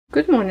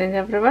Good morning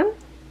everyone,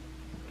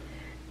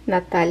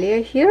 Natalia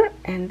here,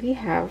 and we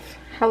have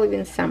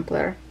Halloween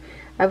sampler.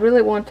 I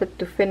really wanted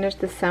to finish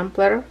the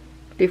sampler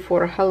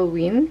before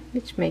Halloween,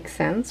 which makes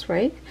sense,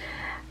 right?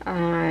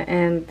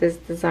 And this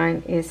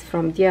design is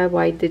from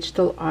DIY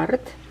Digital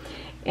Art,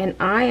 and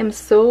I am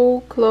so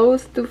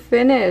close to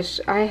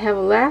finish. I have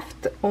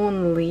left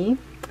only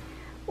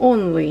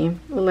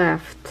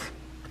left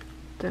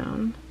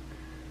down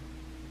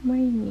my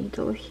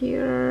needle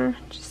here.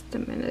 Just a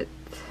minute.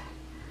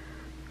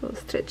 I'll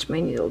stretch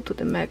my needle to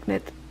the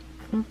magnet.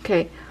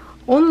 Okay,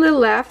 only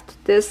left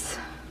this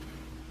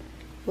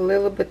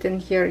little bit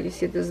in here. You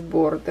see this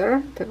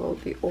border that will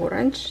be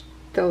orange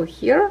till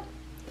here.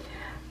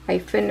 I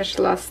finished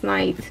last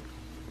night.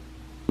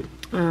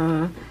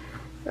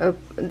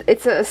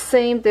 It's a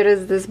same. There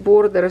is this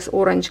border is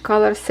orange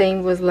color.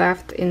 Same was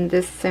left in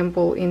this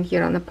symbol in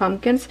here on the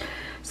pumpkins.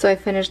 So I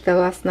finished the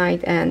last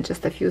night and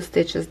just a few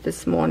stitches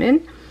this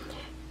morning.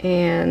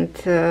 And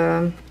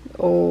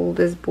all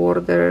these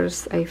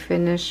borders I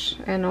finish,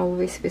 and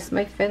always with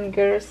my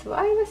fingers.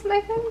 Why with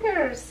my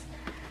fingers?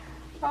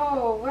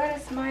 Oh, where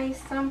is my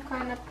some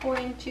kind of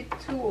pointy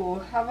tool?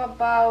 How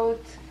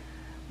about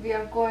we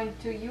are going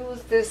to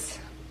use this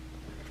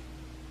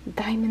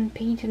diamond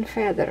painting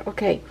feather?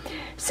 Okay,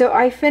 so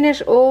I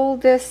finish all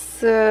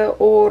this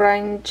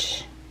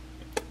orange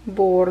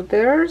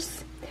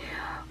borders.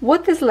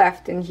 What is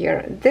left in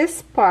here?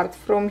 This part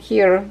from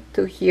here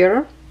to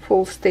here,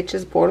 full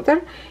stitches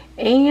border,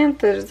 and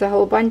there's a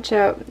whole bunch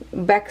of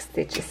back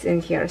stitches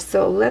in here.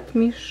 So let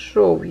me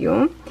show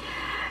you.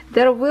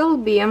 There will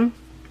be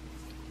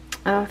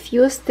a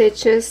few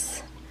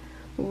stitches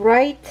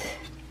right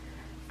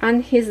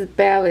on his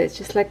belly,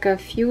 just like a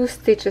few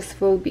stitches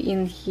will be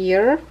in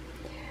here.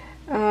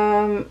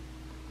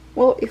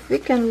 Well, if we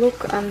can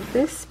look on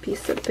this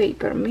piece of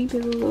paper, maybe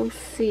we will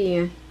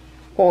see.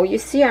 Oh, you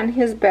see on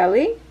his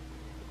belly,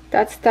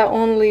 that's the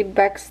only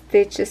back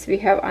stitches we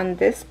have on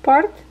this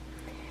part.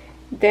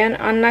 Then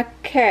on a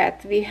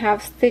cat we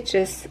have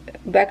stitches,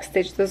 back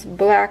stitch, those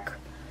black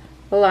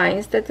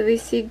lines that we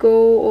see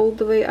go all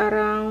the way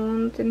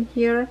around in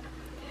here.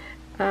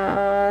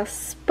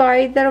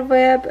 Spider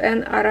web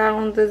and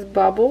around these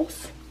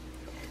bubbles.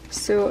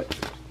 So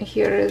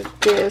here is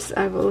this.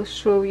 I will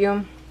show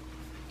you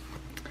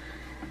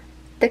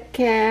the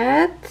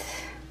cat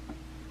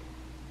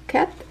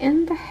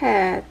in the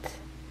hat,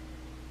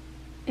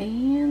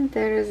 and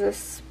there is a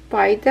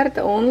spider.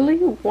 The only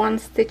one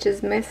stitch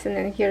is missing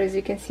in here, as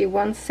you can see,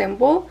 one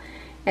symbol,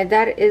 and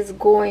that is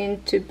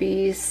going to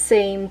be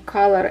same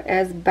color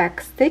as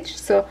back stitch.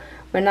 So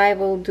when I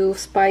will do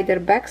spider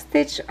back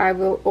stitch, I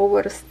will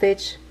over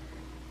stitch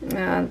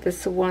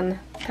this one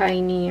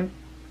tiny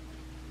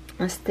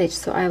stitch,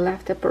 so I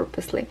left it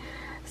purposely.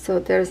 So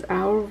there's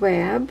our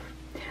web.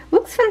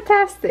 Looks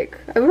fantastic.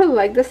 I really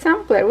like the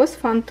sampler. It was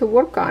fun to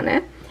work on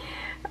it.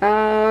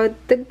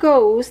 The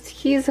ghost,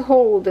 he's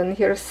holding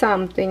here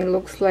something,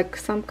 looks like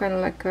some kind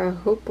of like a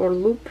hoop or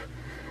loop.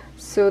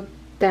 So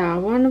that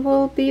one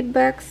will be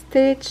back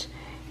stitch,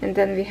 and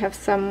then we have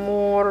some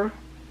more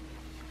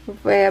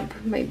web.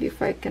 Maybe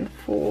if I can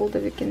fold,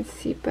 we can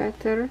see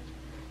better.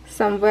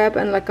 Some web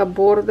and like a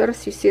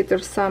borders. You see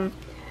there's some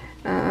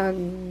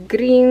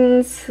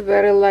greens,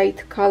 very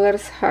light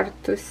colors, hard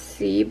to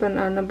see, but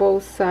on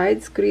both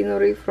sides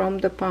greenery from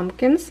the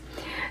pumpkins.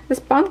 This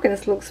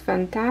pumpkins looks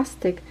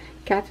fantastic.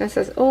 Catherine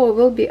says, oh, it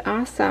will be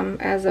awesome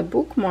as a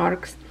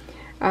bookmarks.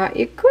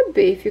 It could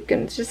be if you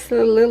can, just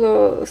a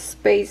little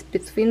space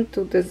between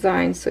two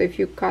designs. So if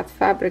you cut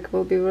fabric, it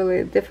will be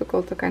really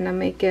difficult to kind of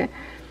make it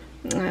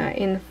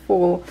in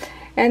full.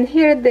 And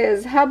here it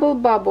is, Hubble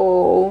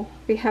Bubble.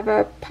 We have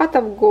a pot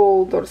of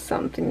gold or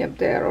something up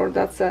there, or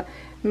that's a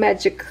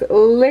magic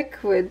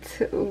liquid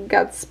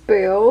got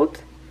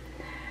spilled.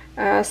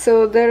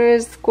 So there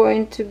is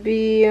going to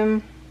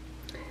be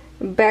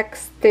back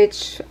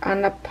stitch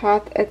on a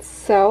pot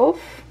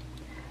itself,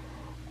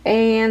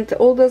 and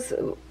all those,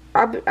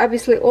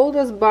 obviously all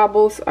those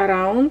bubbles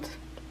around,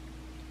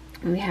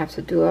 we have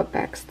to do a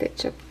back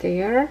stitch up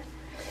there.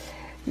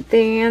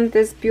 Then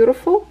this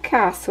beautiful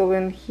castle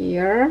in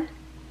here,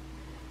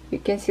 you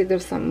can see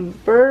there's some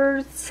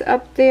birds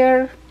up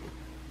there,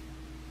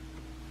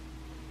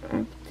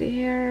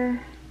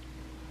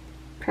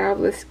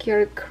 probably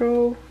scary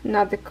crow,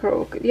 not the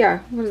crow,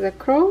 yeah, what is the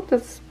crow?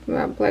 That's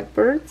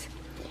blackbirds.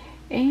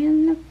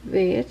 And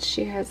which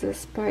she has a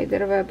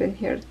spider web in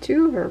here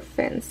too, her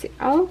fancy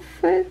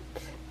outfit,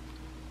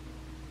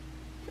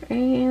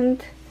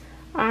 and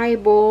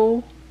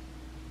eyeball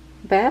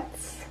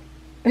bats.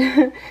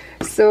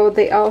 So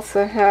they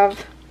also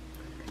have,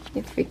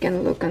 if we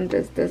can look on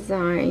this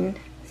design,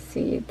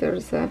 see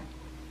there's a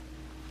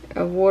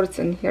words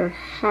in here,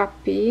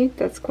 happy,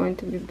 that's going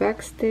to be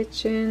back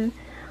stitching.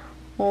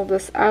 All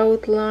this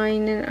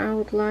outlining,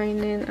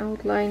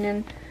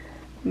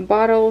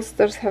 bottles,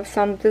 there's have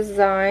some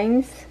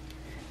designs,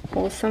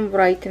 or some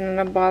writing in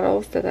the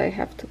bottles that I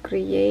have to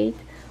create.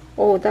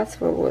 Oh, that's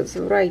what was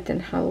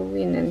writing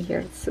Halloween in here.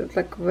 It's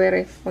like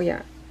very, oh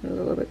yeah, a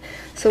little bit.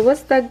 So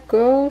what's that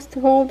ghost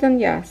holding?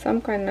 Yeah,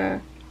 some kind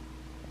of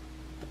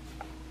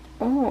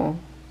Oh,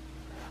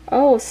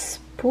 oh,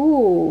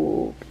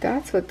 spook.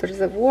 That's what,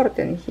 there's a word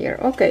in here.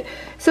 Okay,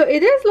 so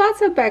it is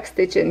lots of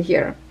backstitch in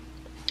here.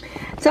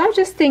 So I'm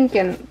just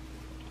thinking,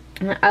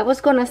 I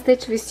was gonna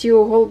stitch with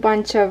you a whole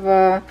bunch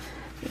of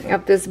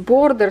these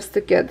borders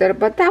together,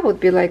 but that would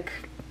be like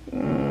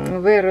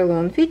very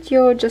long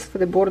video just for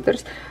the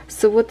borders.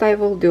 So what I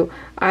will do,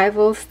 I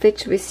will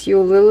stitch with you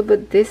a little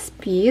bit this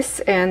piece,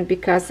 and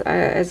because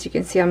as you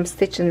can see I'm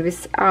stitching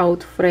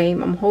without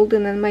frame, I'm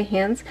holding in my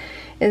hands,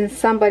 and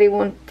somebody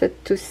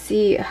wanted to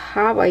see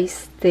how I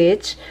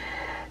stitch,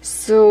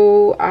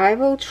 so I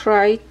will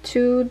try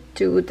to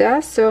do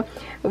that. So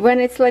when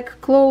it's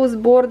like close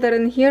border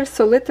in here,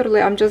 so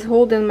literally I'm just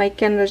holding my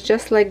canvas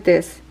just like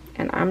this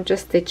and I'm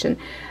just stitching.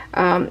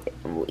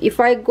 If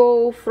I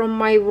go from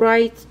my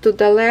right to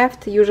the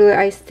left, usually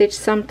I stitch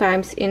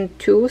sometimes in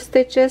 2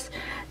 stitches.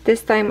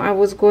 This time I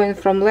was going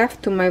from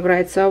left to my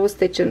right, so I was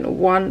stitching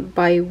 1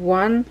 by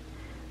 1,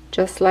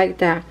 just like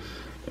that.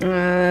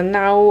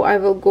 Now I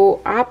will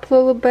go up a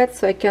little bit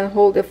so I can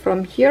hold it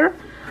from here.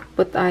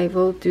 What I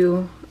will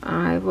do,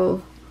 I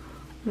will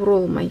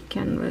roll my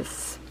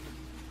canvas,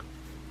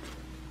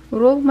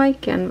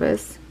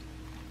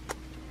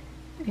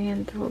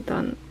 and hold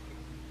on,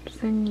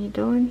 there's a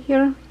needle in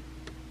here.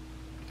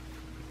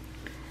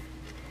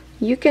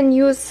 You can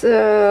use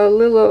a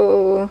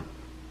little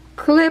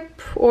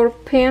clip or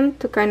pin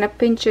to kind of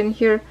pinch in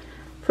here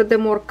for the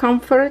more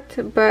comfort,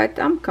 but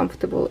I'm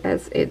comfortable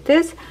as it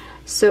is.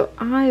 So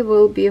I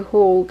will be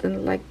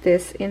holding like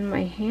this in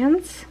my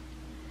hands,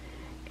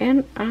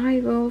 and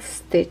I will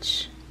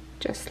stitch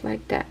just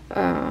like that,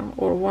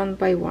 or 1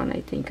 by 1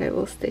 I think I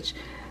will stitch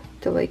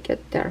till I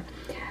get there.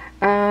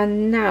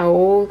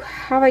 Now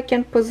how I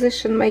can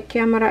position my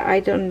camera,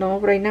 I don't know.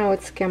 Right now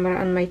it's camera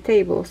on my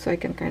table, so I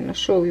can kind of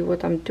show you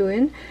what I'm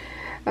doing.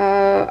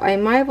 I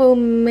might will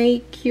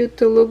make you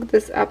to look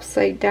this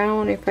upside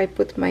down if I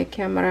put my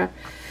camera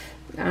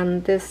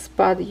on this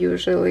spot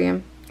usually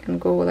and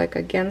go like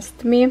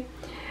against me,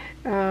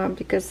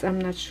 because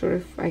I'm not sure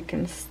if I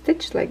can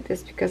stitch like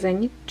this, because I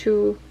need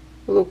to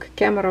look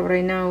camera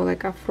right now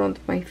like up front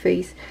of my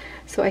face,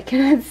 so I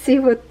cannot see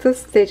what to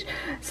stitch.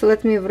 So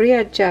let me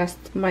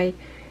readjust my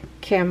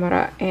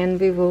camera and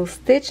we will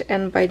stitch.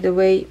 And by the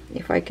way,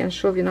 if I can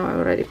show you now, I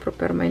already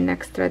prepare my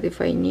next thread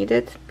if I need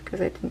it,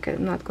 because I think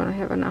I'm not gonna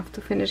have enough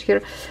to finish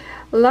here.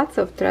 Lots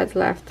of threads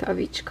left of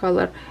each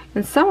color,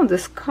 and some of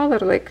this color,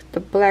 like the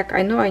black,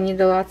 I know I need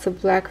lots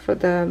of black for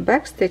the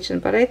back stitching,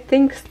 but I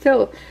think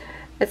still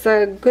it's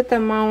a good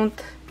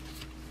amount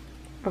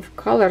of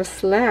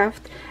colors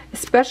left.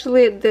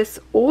 Especially this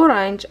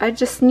orange, I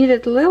just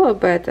needed a little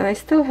bit and I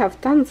still have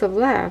tons of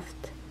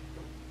left.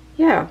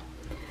 Yeah.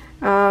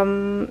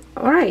 All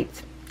right,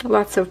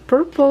 lots of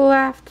purple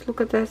left. Look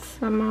at this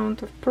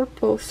amount of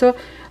purple. So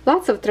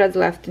lots of threads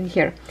left in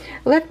here.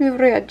 Let me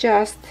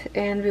readjust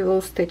and we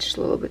will stitch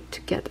a little bit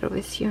together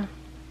with you.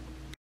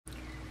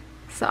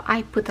 So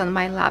I put on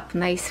my lap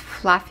nice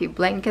fluffy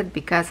blanket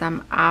because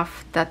I'm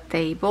off the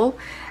table.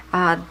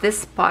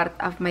 This part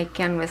of my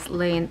canvas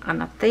laying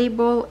on a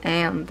table,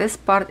 and this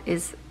part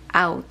is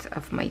out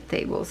of my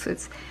table, so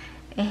it's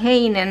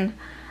hanging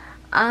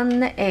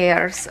on the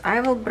air. So I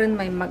will bring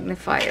my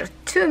magnifier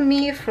to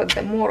me for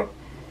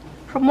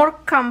more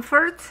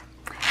comfort.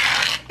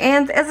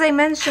 And as I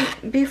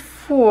mentioned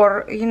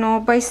before, you know,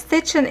 by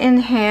stitching in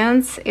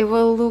hands, it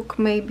will look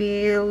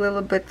maybe a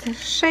little bit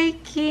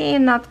shaky,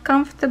 not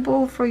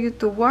comfortable for you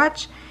to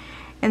watch.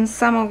 And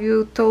some of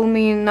you told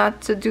me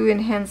not to do in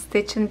hand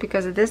stitching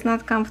because it is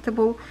not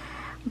comfortable,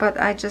 but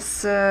I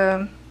just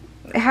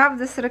have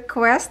this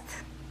request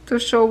to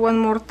show one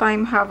more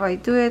time how I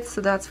do it,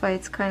 so that's why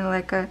it's kind of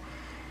like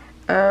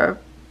a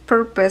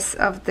purpose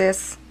of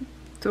this,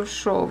 to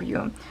show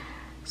you.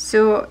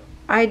 So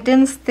I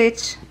didn't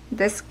stitch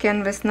this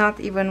canvas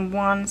not even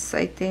once,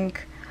 I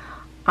think,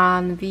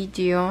 on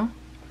video,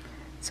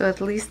 so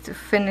at least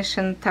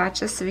finishing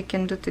touches we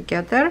can do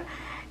together.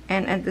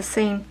 And at the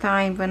same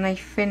time, when I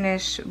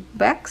finish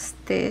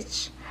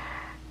backstitch,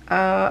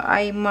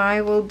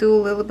 I will do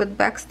a little bit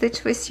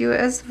backstitch with you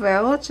as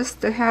well,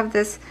 just to have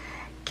this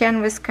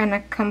canvas kind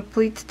of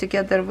complete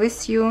together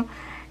with you.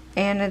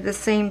 And at the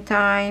same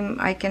time,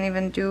 I can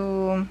even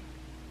do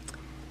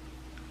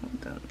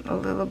a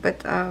little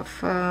bit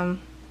of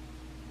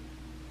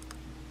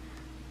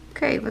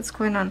okay, what's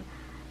going on?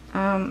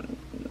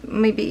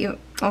 Maybe you,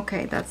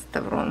 okay, that's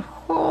the wrong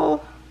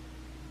hole.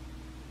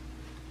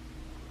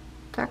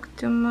 Tuck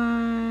too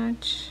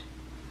much.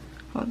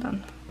 Hold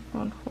on,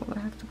 one hole. I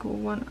have to go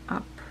one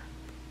up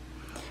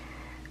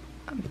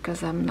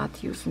because I'm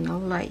not using a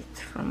light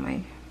for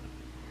my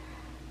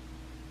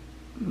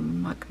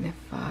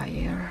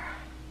magnifier.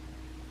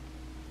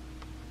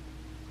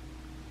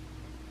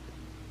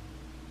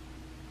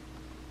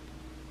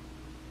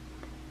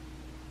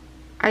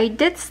 I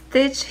did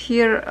stitch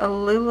here a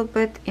little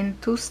bit in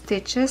 2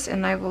 stitches,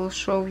 and I will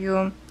show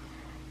you,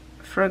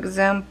 for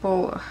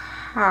example,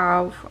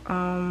 how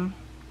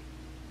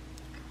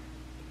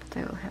but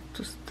I will have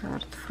to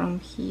start from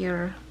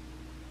here.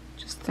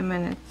 Just a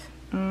minute.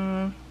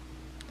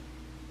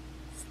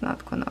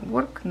 not gonna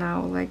work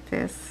now like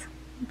this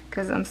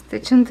because I'm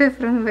stitching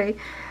different way.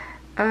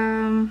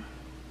 How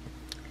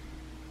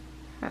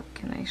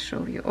can I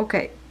show you?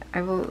 Okay,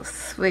 I will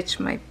switch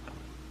my,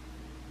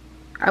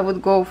 I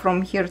would go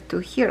from here to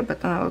here,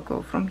 but then I will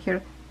go from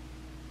here.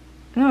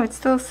 No, it's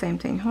still the same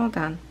thing. Hold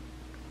on,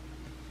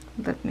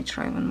 let me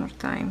try one more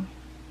time.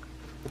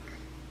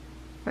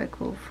 If I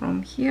go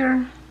from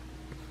here,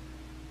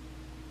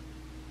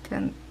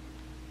 then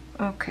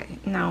okay,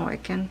 now I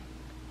can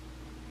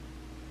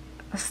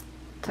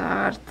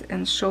start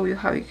and show you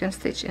how you can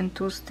stitch in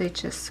 2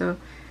 stitches. So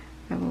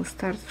I will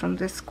start from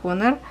this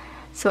corner.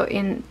 So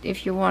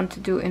if you want to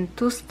do in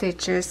 2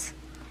 stitches,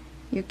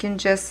 you can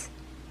just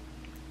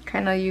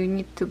kind of, you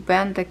need to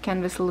bend the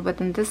canvas a little bit,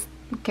 and this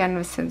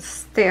canvas is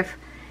stiff,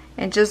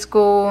 and just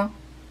go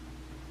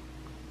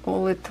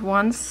all at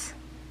once.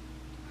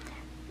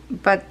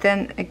 But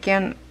then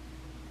again,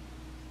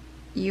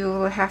 you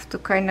will have to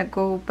kind of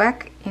go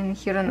back in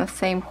here in the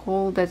same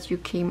hole that you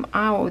came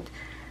out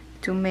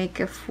to make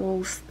a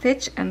full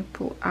stitch and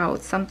pull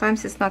out.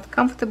 Sometimes it's not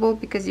comfortable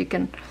because you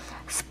can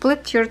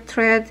split your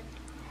thread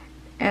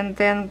and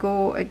then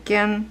go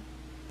again,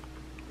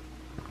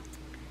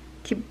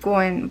 keep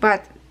going.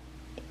 But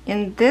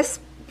in this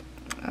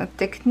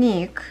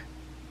technique,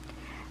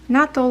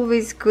 not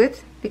always good,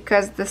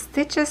 because the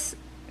stitches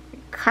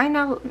kind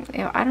of,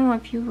 I don't know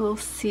if you will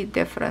see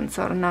difference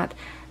or not.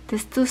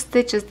 These 2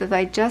 stitches that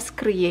I just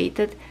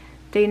created,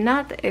 they're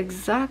not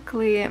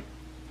exactly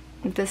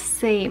the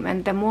same,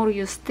 and the more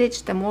you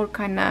stitch, the more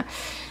kind of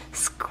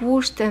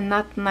squished and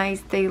not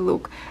nice they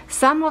look.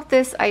 Some of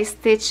this I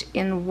stitch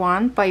in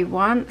 1 by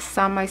 1,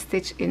 some I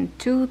stitch in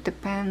 2,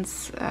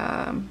 depends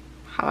how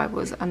I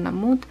was on the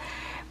mood,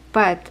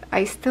 but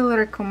I still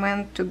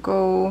recommend to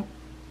go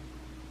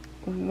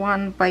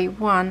 1 by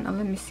 1.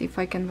 Let me see if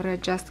I can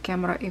readjust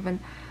camera even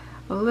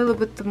a little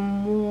bit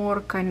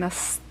more kind of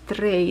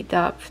straight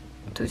up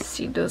to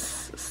see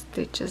those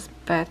stitches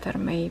better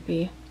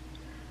maybe.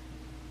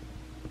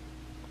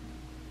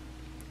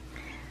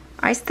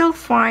 I still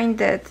find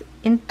that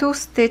in 2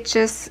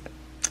 stitches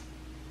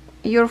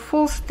your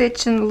full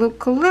stitching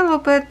look a little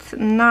bit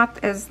not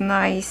as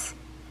nice.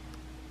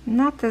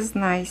 Not as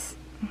nice.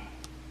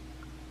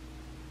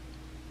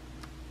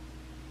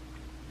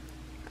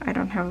 I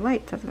don't have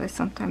light, that's why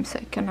sometimes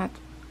I cannot.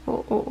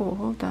 Oh,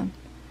 hold on.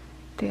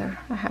 There,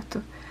 I have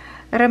to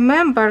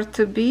remember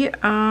to be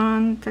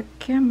on the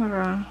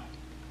camera.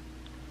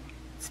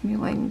 It's me,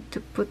 I need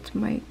to put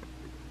my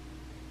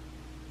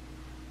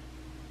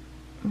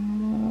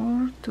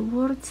more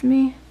towards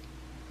me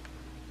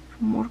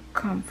for more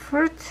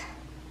comfort.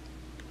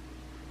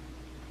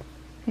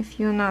 If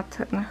you're not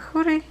in a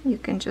hurry, you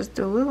can just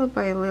do little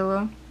by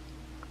little,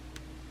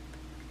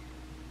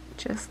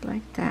 just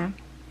like that.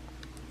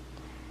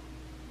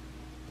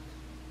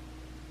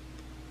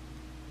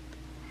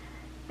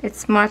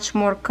 It's much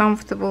more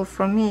comfortable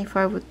for me if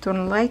I would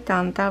turn light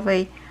on, that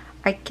way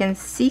I can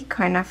see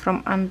kind of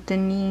from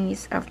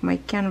underneath of my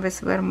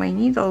canvas where my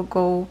needle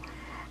go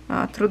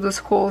through those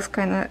holes,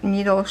 kind of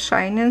needle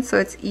shining, so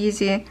it's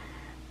easy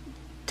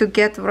to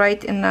get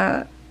right in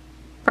a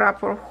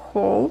proper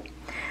hole.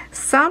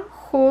 Some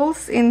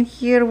holes in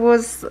here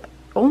was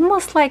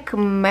almost like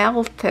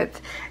melted,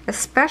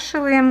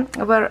 especially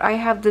where I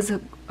have this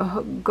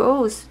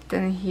ghost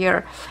in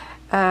here.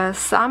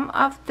 Some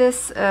of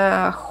this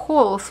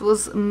holes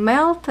was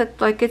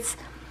melted, like it's,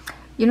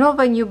 you know,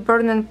 when you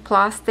burn in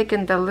plastic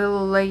and the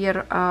little layer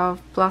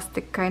of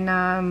plastic kind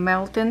of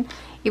melting,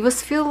 it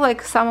was feel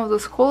like some of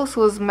those holes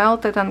was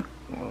melted and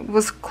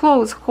was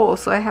closed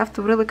holes. So I have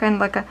to really kind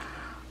of like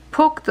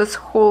poke those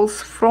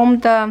holes from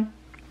the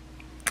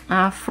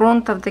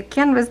front of the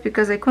canvas,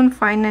 because I couldn't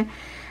find a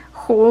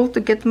hole to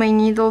get my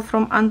needle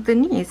from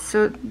underneath.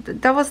 So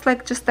that was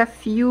like just a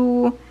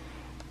few,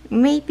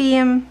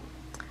 maybe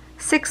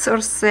 6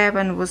 or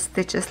 7 was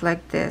stitches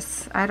like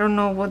this. I don't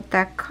know what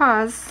that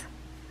caused.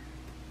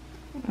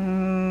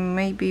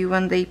 Maybe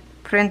when they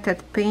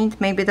printed paint,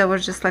 maybe that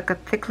was just like a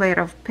thick layer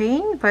of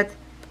paint, but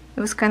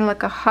it was kind of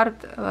like a hard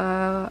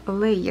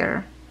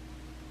layer,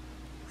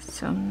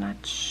 so I'm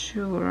not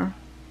sure.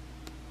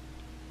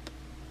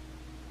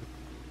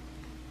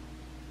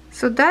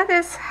 So that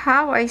is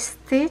how I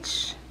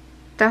stitch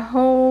the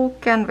whole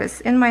canvas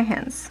in my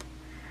hands.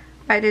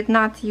 I did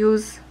not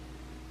use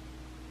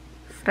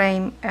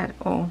frame at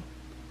all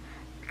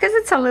because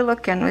it's a little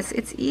canvas,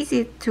 it's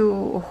easy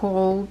to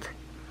hold,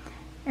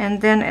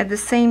 and then at the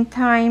same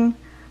time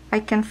I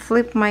can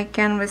flip my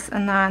canvas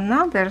on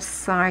another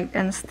side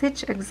and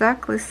stitch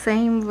exactly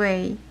same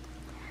way.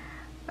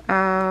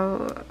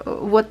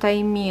 What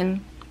I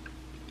mean,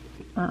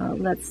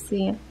 let's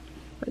see if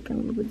I can a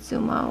little bit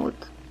zoom out.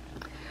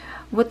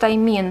 What I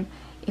mean,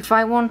 if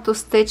I want to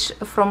stitch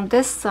from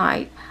this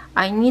side,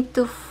 I need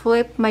to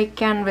flip my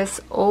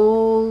canvas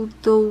all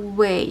the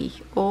way,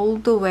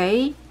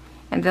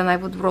 and then I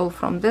would roll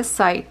from this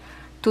side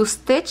to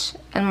stitch,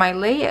 and my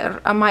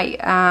layer, my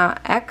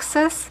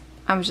excess,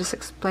 I'm just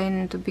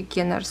explaining to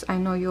beginners, I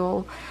know you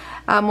all,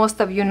 most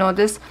of you know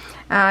this,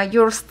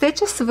 your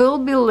stitches will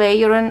be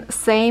layering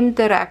same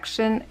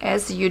direction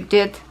as you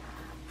did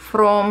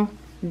from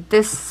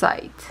this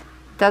side.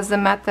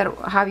 Doesn't matter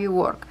how you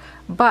work.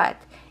 But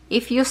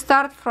if you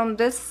start from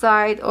this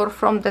side or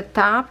from the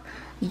top,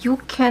 you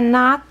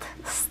cannot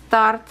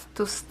start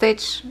to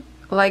stitch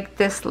like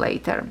this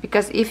later,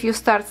 because if you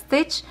start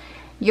stitch,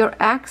 your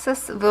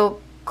axis will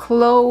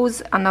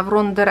close on a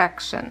wrong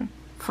direction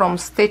from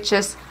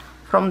stitches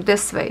from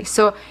this way.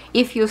 So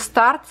if you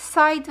start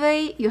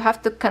sideways, you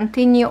have to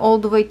continue all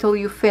the way till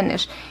you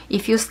finish.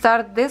 If you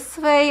start this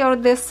way or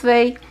this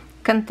way,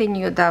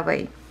 continue that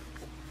way.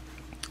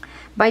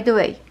 By the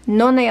way,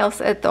 no nails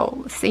at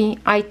all. See,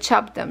 I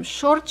chopped them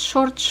short,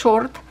 short,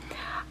 short.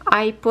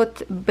 I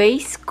put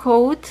base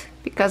coat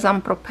because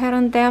I'm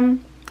preparing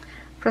them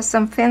for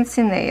some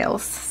fancy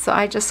nails. So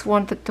I just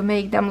wanted to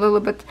make them a little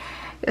bit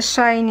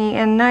shiny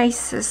and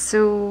nice,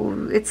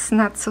 so it's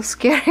not so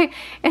scary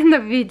in the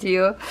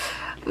video.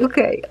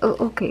 Okay,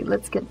 okay,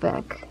 let's get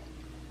back.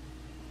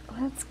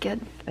 Let's get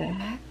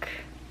back.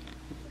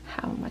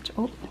 How much?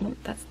 Oh, no,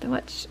 that's too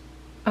much.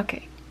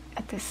 Okay,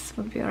 this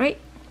would be alright.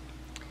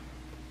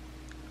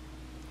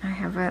 I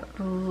have a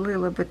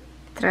little bit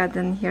thread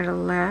in here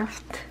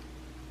left,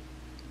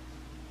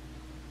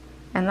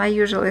 and I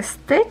usually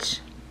stitch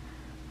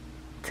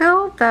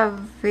till the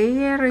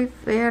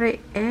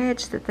very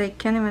edge that I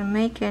can't even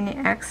make any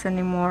X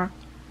anymore.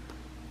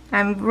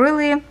 I'm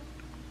really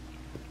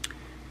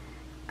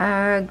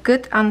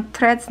good on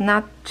threads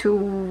not to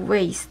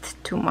waste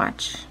too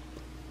much.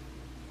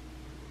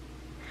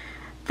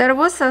 There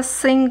was a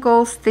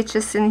single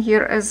stitches in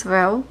here as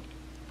well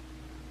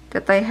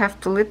that I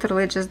have to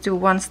literally just do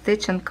one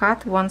stitch and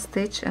cut, one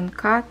stitch and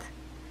cut,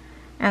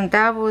 and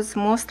that was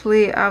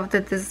mostly of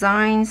the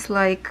designs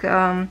like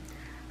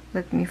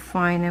let me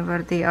find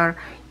where they are.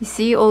 You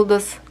see all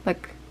those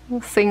like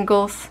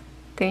singles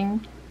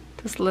thing,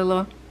 this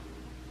little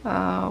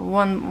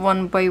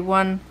one by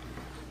one.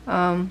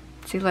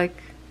 See, like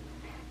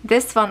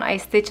this one I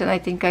stitch, and I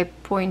think I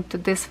point to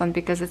this one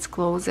because it's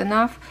close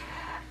enough.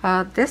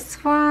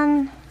 This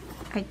one,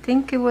 I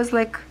think it was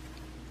like,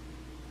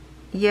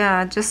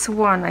 yeah, just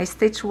one. I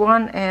stitched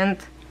one and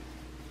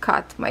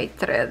cut my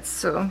thread.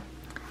 So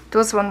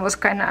this one was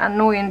kind of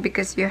annoying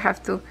because you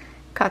have to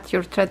cut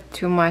your thread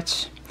too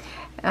much.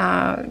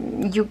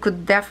 You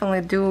could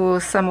definitely do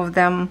some of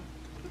them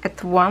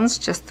at once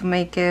just to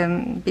make a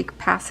big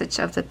passage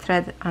of the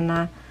thread on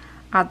the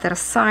other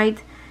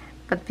side,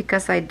 but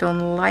because I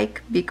don't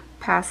like big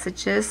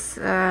passages,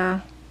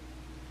 I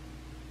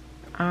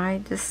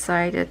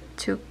decided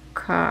to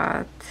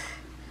cut.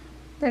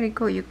 There you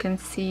go, you can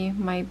see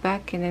my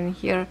back, and then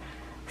here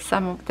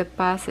some of the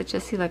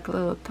passages. See, like a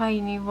little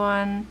tiny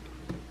one.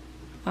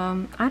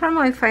 I don't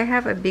know if I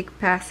have a big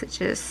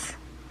passages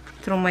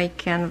through my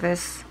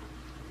canvas.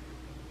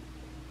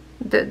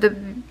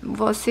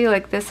 Well, see,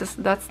 like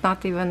that's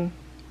not even,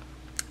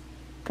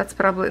 that's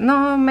probably,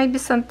 no, maybe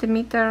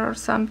centimeter or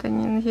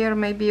something in here,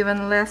 maybe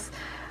even less.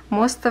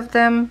 Most of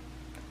them,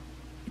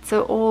 it's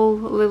all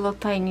little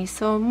tiny.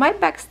 So my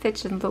back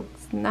stitching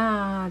looks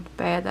not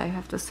bad, I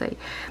have to say.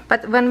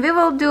 But when we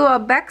will do a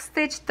back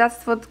stitch,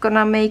 that's what's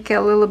gonna make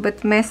a little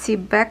bit messy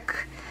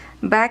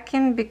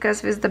backing,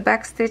 because with the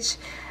back stitch,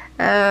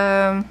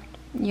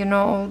 you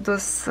know, all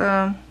those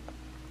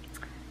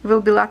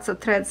will be lots of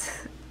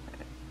threads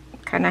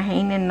kind of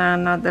hanging on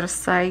another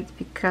side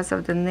because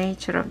of the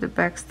nature of the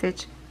back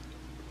stitch.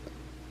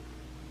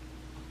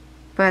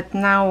 But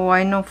now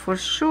I know for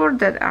sure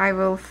that I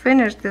will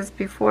finish this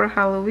before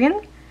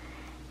Halloween,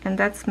 and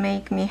that's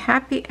make me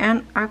happy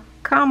and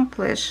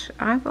accomplished.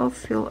 I will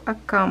feel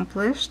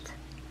accomplished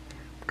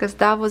because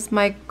that was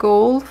my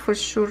goal for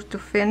sure to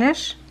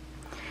finish.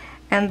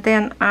 And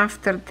then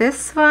after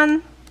this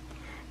one,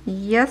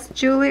 yes,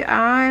 Julie,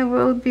 I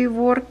will be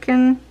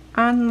working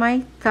on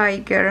my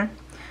tiger.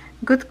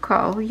 Good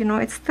call. You know,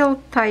 it's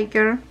still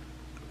tiger,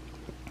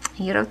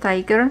 hero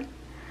tiger.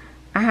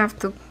 I have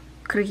to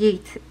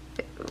create.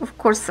 Of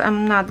course,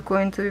 I'm not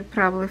going to be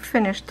probably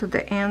finished to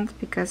the end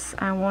because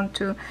I want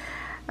to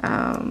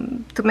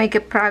make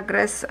a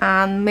progress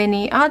on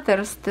many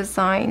others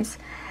designs,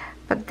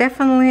 but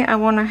definitely I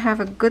want to have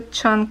a good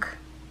chunk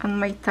on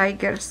my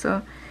tiger.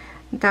 So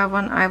that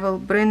one I will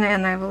bring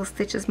and I will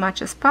stitch as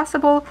much as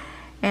possible,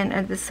 and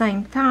at the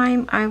same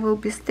time I will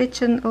be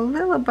stitching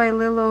little by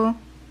little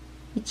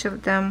each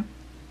of them.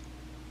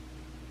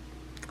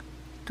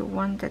 The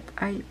one that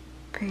I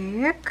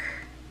pick.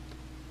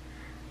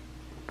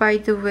 By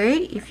the way,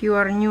 if you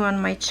are new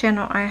on my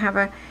channel, I have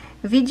a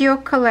video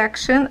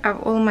collection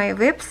of all my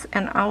whips,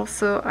 and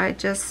also I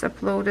just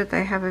uploaded,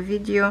 I have a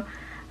video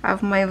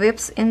of my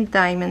whips in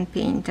diamond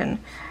painting.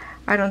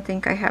 I don't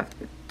think I have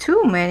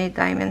too many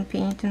diamond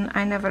painting,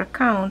 I never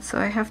count, so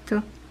I have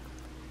to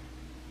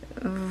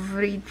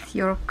read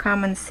your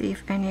comments, see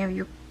if any of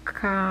you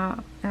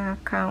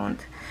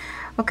count.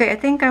 Okay, I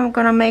think I'm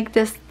gonna make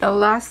this the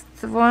last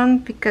one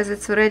because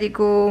it's already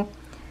go,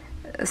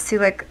 see,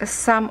 like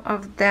some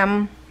of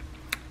them,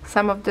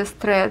 some of these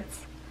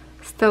threads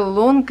still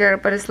longer,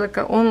 but it's like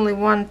only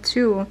 1,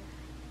 2,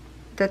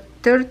 the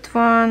third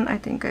one, I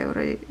think I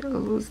already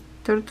lose.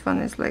 Third one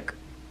is like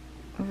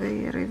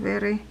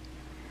very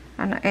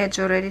on the edge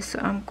already, so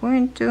I'm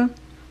going to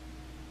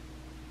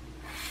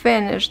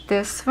finish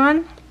this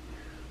one,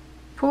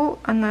 pull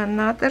on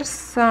another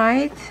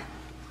side.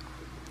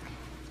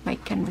 My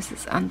canvas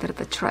is under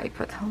the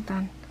tripod, hold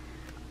on.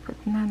 Put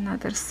on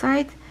another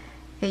side.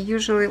 And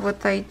usually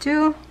what I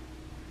do,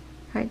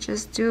 I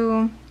just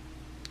do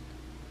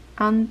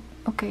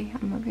okay,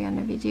 I'm gonna be on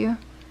a video.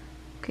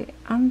 Okay,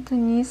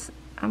 underneath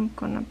I'm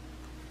gonna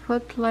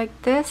put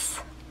like this.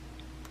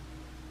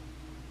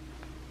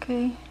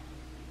 Okay,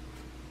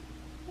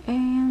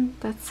 and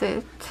that's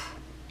it.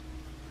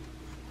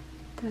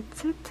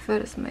 That's it.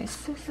 Where's my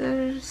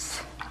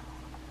scissors?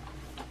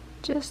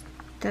 Just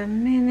a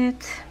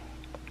minute.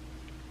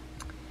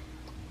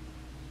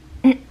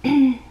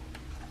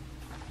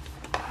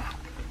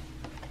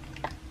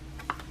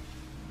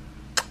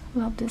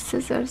 Love the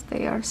scissors,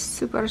 they are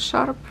super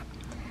sharp.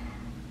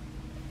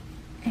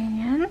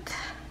 And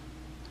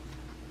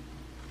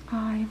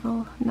I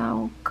will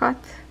now cut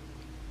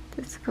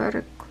this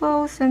very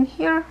close in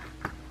here,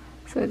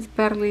 so it's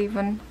barely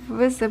even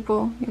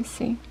visible. You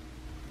see,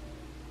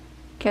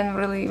 can't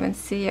really even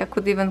see. I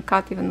could even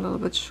cut even a little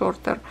bit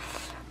shorter,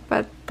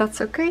 but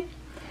that's okay.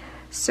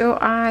 So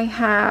I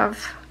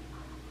have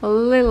a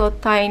little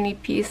tiny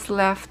piece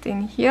left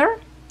in here.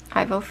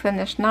 I will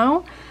finish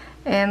now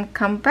and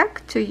come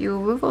back to you.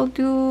 We will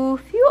do a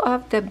few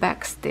of the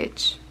back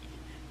stitch.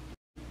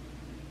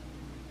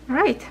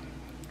 Right,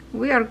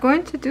 we are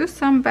going to do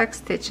some back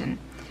stitching.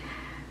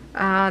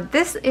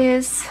 This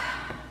is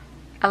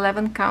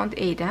 11 count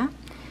Aida,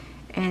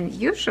 and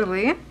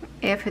usually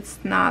if it's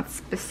not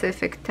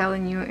specific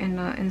telling you in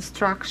the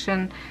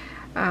instruction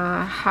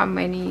how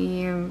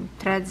many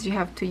threads you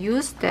have to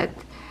use, that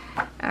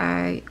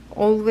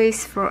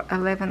always for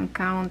 11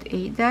 count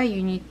Aida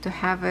you need to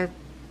have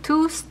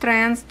 2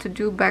 strands to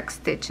do back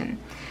stitching.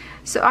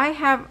 So I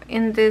have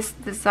in this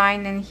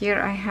design in here,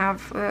 I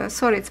have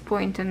sorry, it's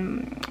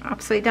pointing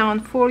upside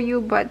down for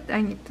you, but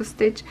I need to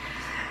stitch.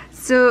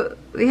 So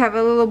we have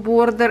a little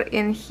border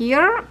in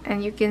here,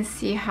 and you can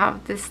see how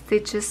the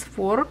stitches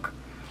work.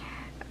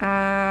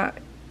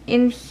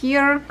 In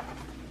here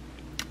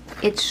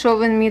it's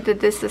showing me that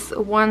this is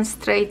one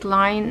straight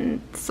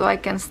line, so I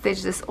can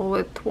stitch this all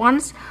at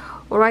once,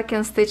 or I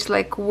can stitch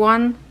like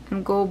one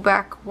and go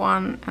back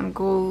one and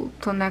go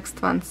to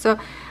next one. So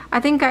I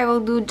think I will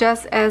do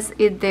just as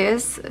it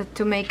is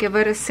to make a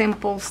very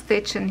simple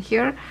stitch in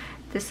here.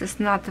 This is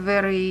not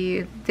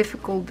very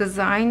difficult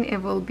design,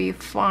 it will be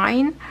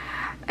fine.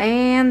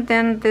 And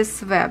then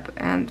this web,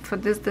 and for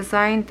this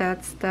design,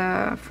 that's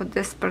the for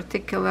this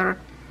particular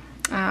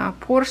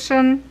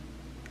portion,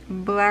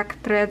 black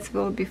threads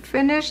will be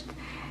finished,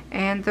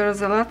 and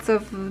there's a lots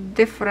of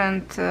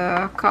different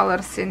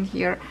colors in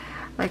here.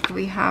 Like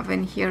we have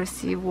in here,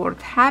 see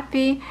word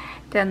happy,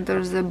 then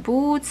there's the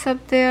boots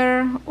up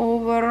there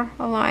over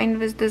aligned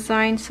with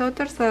design. So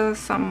there's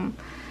some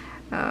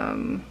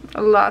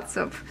lots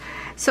of,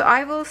 so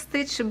I will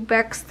stitch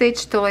back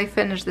stitch till I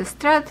finish this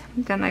thread,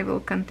 then I will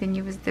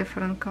continue with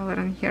different color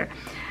in here.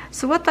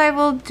 So what I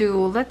will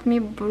do, let me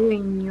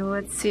bring you,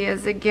 let's see,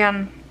 as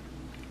again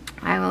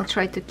I will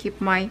try to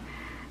keep my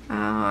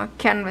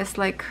canvas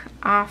like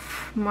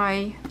off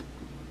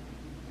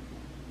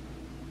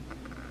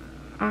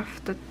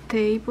the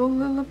table a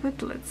little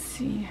bit. Let's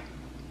see,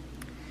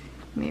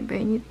 maybe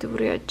I need to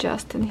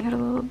readjust in here a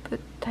little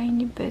bit,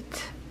 tiny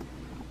bit,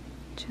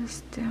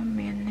 just a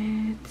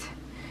minute,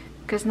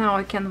 because now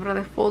I can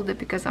really fold it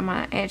because I'm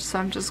on an edge. So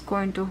I'm just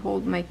going to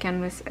hold my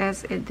canvas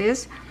as it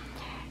is,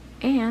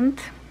 and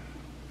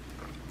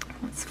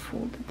let's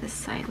fold it this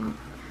side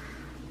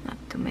not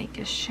to make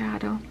a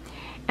shadow.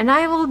 And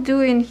I will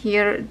do in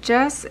here,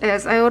 just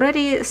as I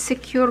already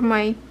secure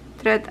my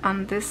thread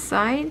on this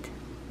side,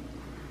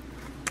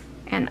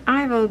 and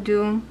I will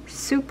do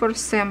super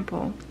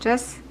simple,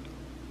 just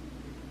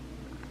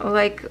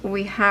like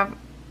we have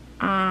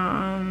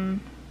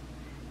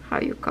how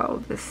you call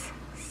this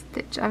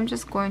stitch. I'm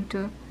just going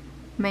to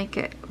make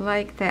it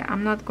like that.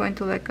 I'm not going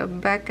to like a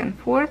back and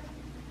forth,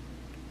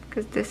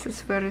 because this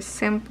is very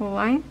simple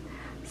line.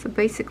 So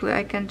basically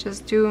I can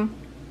just do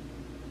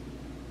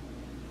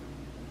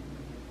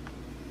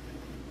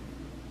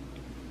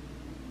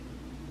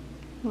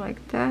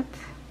like that.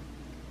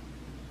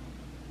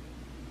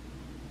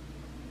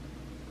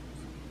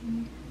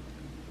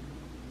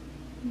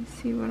 You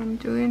see what I'm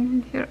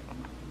doing here?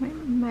 My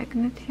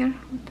magnet here.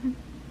 Hold on.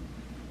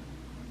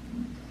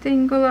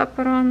 Tingle up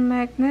around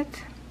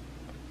magnet,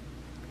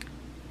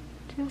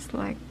 just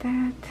like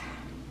that.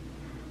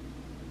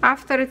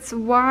 After it's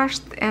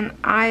washed and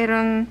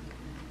ironed,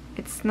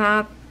 it's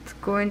not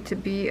going to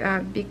be a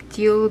big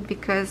deal,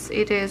 because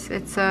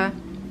it's a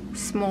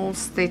small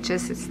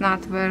stitches, it's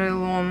not very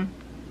long,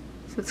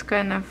 so it's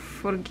kind of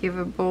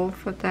forgivable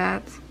for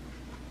that.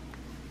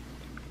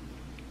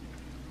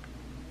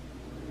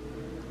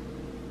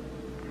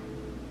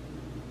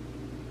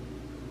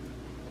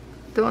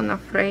 Don't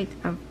afraid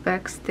of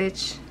back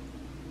stitch,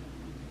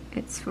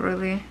 it's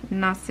really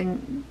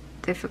nothing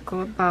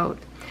difficult about.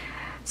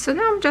 So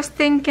now I'm just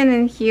thinking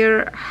in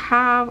here,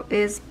 how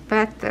is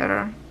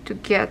better to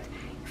get,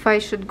 if I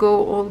should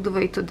go all the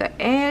way to the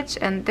edge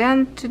and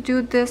then to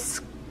do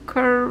this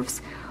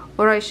curves,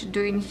 or I should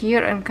do in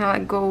here and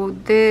kind of go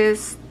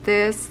this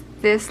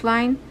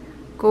line,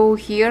 go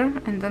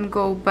here and then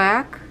go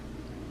back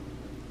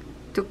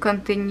to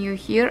continue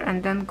here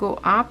and then go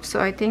up. So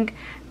I think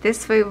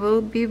this way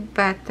will be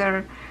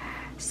better.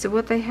 So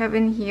what I have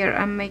in here,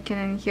 I'm making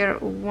in here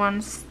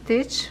 1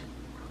 stitch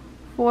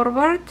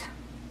forward,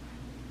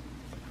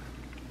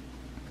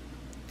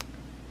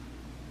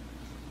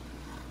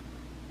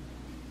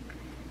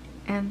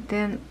 and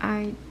then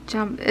I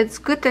jump. It's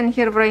good in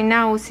here right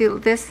now. See,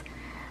 this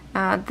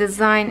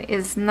design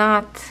is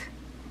not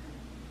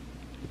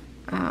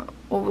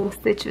oval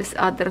stitch with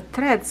other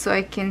threads, so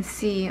I can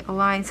see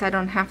lines. I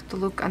don't have to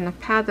look on a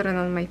pattern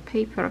on my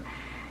paper.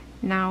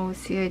 Now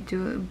see, I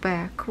do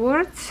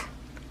backwards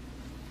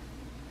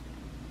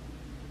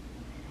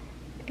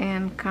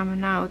and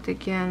coming out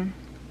again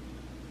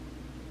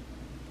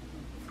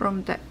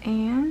from the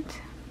end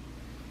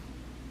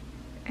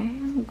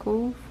and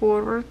go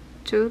forward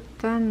to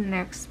the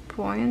next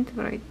point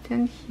right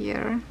in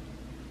here.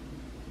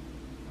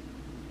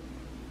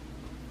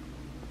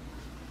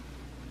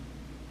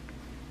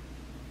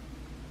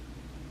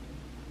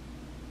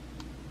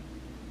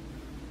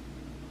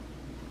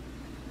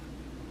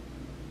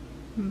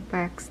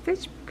 Back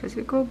stitch because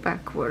we go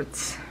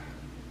backwards.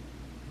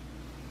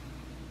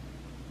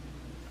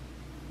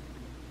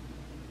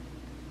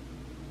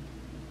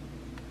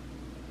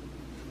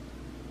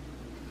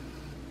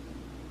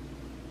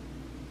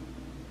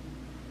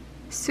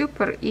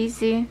 Super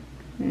easy,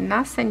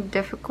 nothing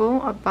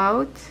difficult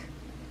about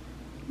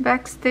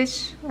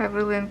backstitch. I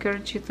really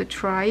encourage you to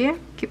try it,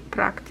 keep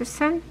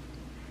practicing.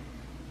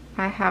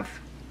 I have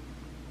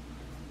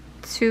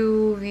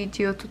 2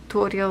 video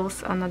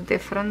tutorials on a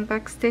different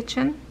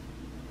backstitching,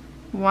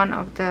 one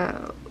of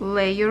the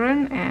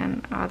layering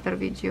and other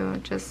video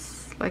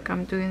just like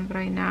I'm doing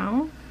right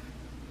now.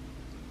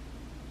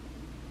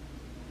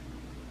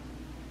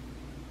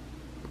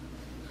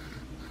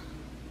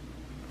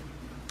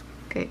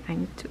 Okay, I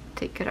need to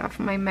take it off.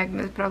 My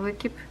magnet probably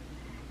keep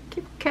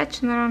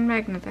catching around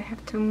magnet. I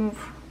have to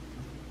move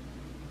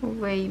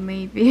away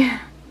maybe.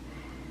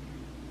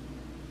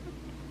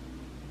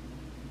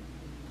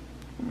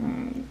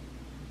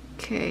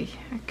 Okay,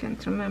 I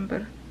can't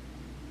remember.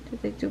 Did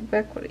I do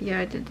backward? Yeah,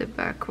 I did it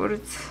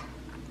backwards.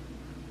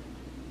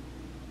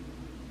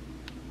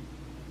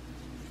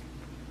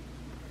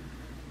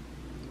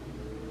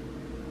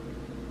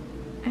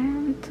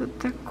 And to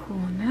the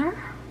corner.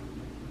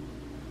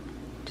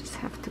 Just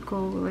have to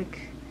go like,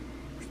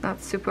 it's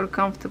not super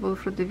comfortable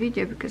for the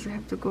video because I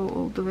have to go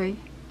all the way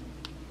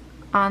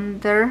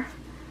under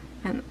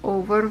and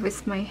over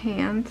with my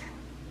hand.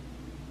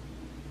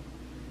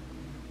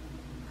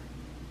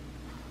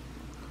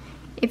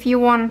 If you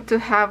want to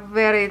have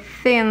very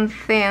thin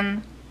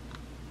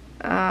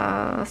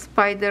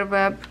spider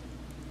web,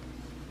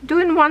 do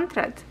in 1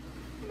 thread.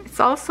 It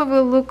also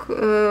will look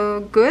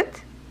good.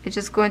 It's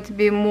just going to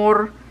be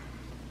more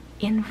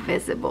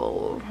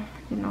invisible,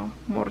 you know,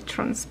 more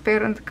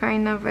transparent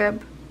kind of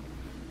web.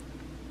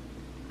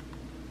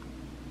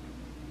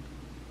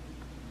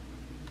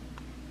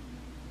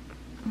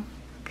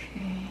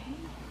 Okay,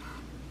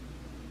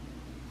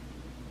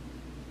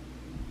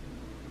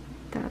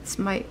 that's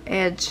my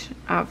edge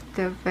of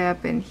the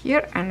web in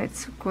here, and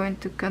it's going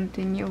to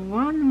continue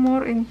 1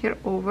 more in here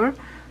over.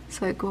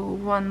 So I go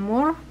 1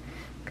 more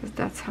because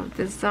that's how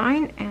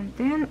design, and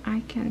then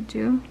I can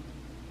do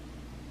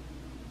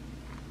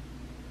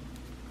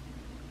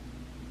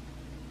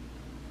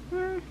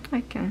I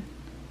can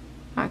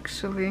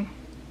actually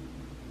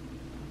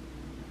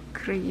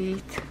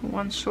create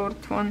 1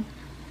 short one.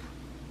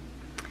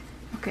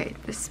 Okay,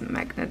 this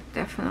magnet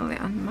definitely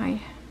on my,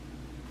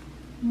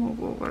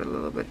 move over a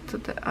little bit to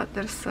the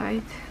other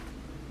side.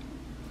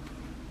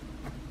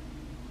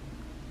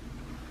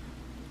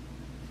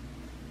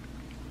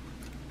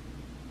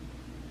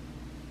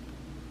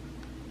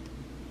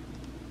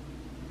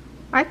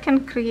 I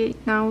can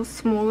create now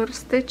smaller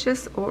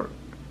stitches or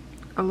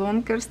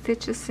longer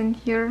stitches in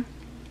here.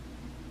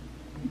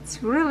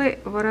 It's really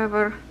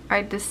whatever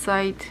I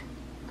decide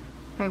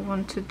I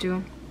want to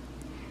do.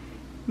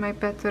 My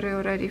battery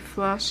already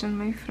flashing,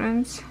 my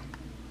friends,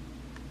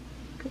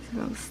 because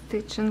I'll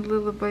stitching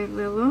little by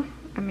little.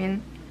 I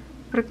mean,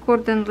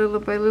 recording little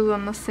by little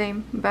on the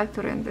same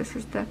battery, and this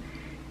is the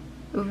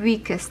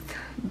weakest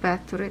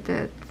battery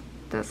that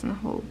doesn't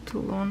hold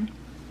too long.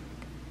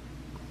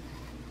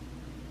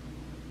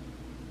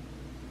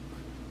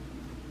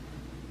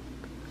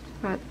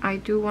 But I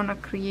do want to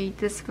create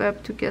this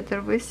web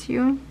together with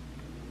you.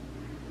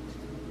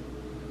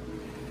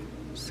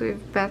 So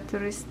if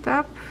battery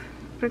stop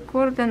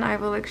recording, I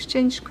will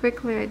exchange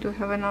quickly. I do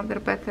have another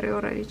battery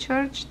already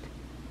charged.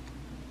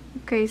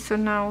 Okay, so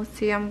now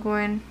see, I'm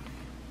going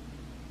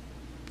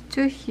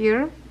to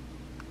here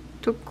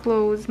to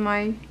close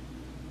my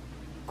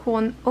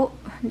corner. Oh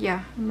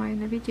yeah, am I in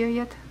the video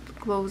yet? To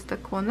close the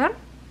corner.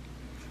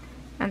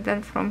 and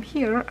then from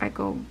here I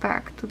go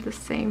back to the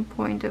same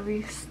point that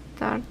we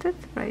started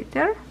right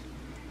there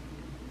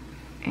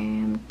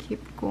and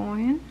keep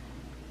going.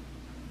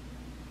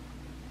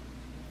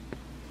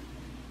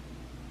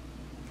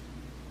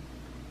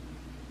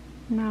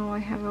 Now I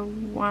have a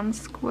 1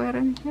 square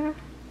in here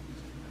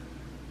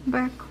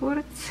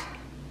backwards.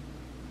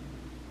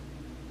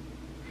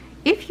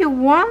 If you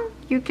want,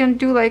 you can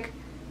do like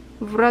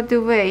right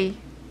away,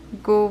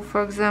 go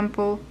for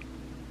example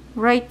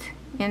right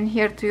in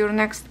here to your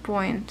next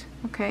point,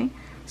 okay?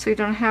 So you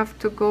don't have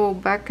to go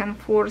back and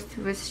forth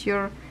with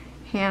your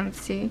hand.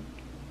 See,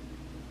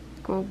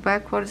 go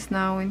backwards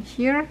now in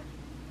here,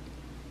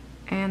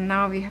 and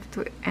now we have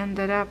to end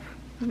it up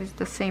with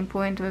the same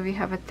point where we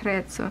have a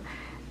thread. So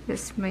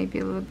this may be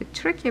a little bit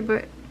tricky,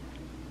 but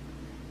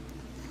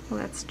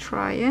let's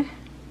try it.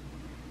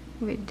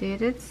 We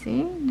did it.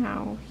 See,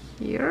 now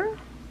here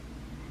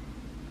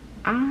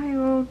I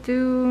will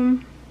do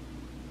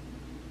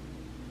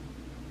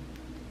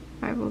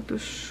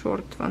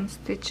short 1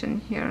 stitch in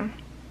here.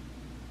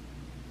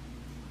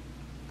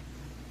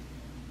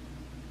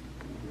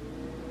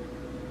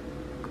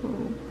 Go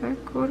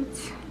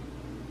backwards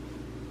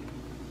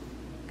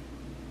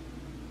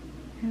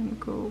and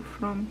go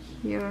from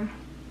here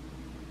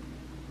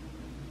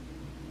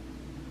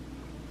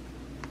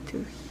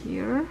to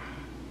here.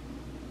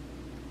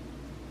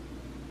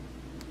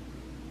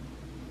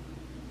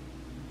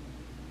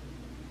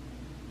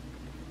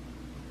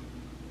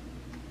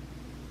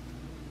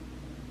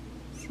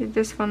 See,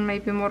 this one may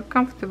be more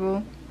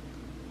comfortable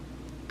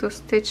to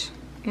stitch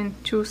in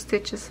 2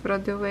 stitches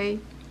right away,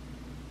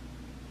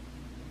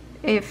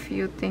 if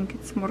you think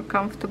it's more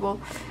comfortable.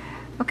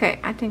 Okay,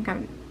 I think I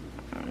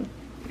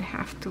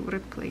have to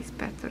replace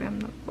better. I'm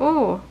not,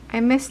 oh, I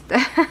missed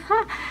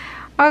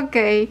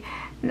okay,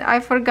 I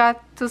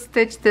forgot to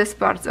stitch this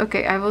part.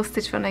 Okay, I will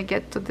stitch when I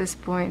get to this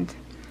point.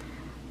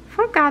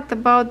 Forgot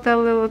about the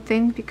little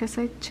thing because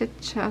I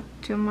chit-chat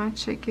too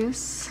much, I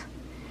guess.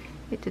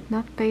 I did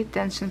not pay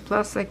attention.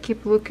 Plus I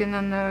keep looking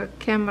on the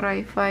camera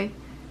if I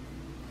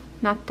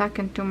not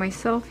talking to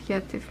myself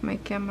yet, if my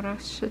camera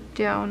shut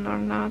down or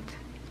not.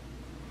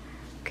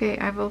 Okay,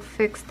 I will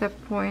fix that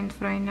point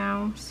right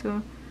now.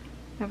 So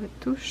I have a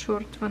too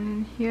short one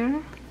in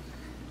here.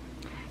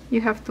 You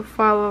have to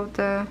follow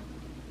the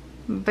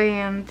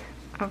band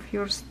of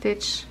your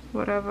stitch,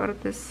 whatever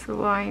this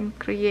line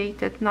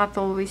created, not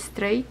always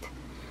straight,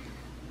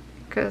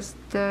 because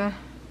the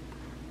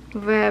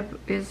web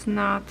is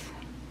not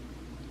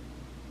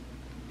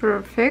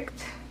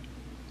perfect.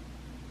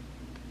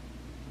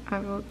 I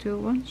will do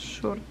 1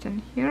 short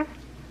in here.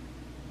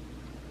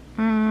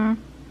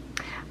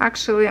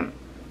 Actually,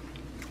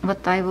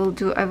 what I will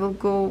do, I will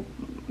go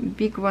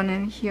big one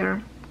in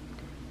here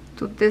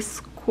to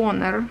this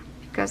corner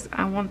because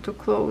I want to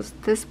close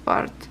this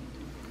part.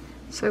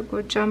 So I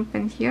go jump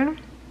in here.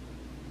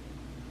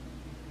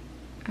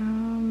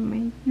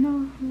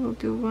 No, we'll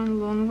do 1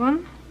 long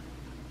one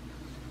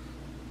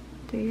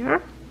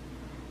there.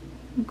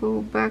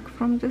 Go back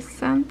from the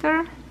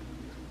center,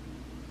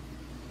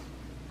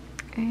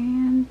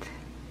 and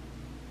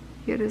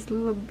here is a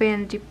little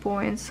bendy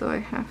point, so I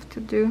have to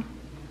do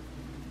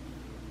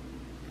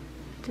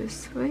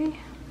this way.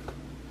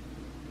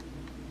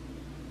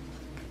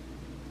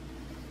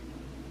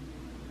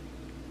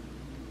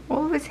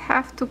 Always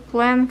have to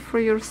plan for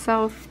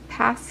yourself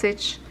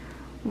passage.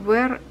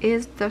 Where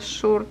is the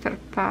shorter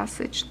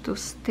passage to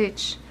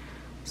stitch,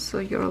 so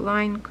your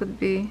line could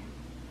be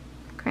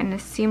kind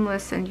of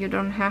seamless and you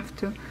don't have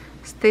to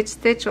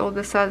stitch all of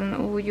a sudden.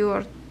 Oh, you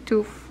are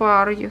too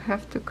far, you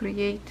have to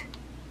create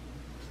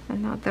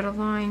another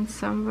line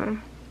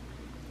somewhere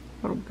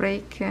or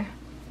break a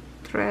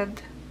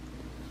thread.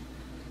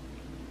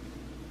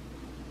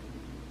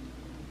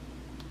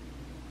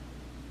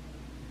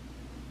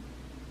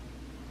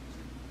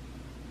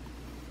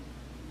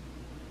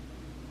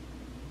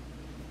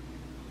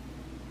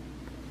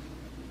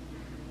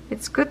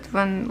 It's good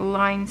when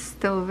lines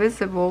still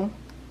visible.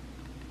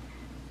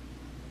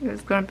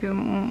 It's going to be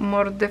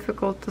more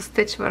difficult to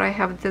stitch where I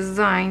have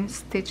design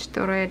stitched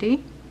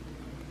already.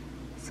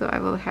 So I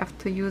will have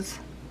to use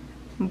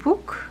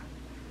book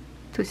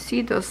to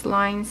see those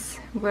lines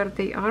where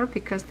they are,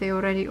 because they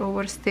already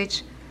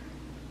overstitch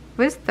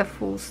with the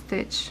full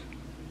stitch.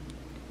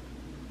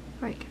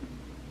 Like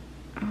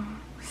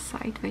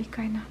sideways,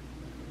 kind of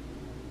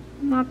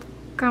not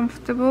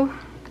comfortable.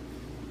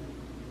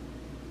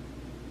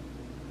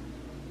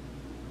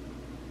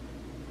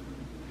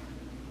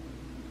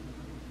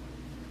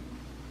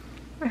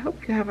 I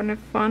hope you're having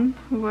fun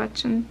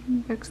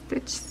watching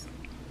backstitch.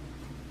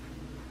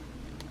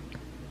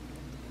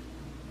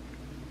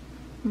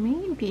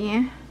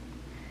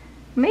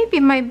 Maybe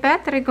my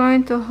battery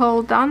going to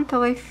hold on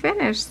till I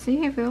finish.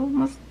 See, we're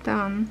almost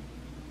done.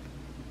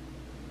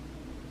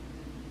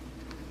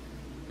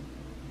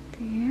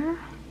 There.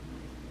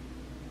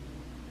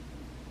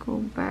 Go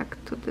back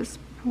to this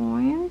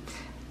point.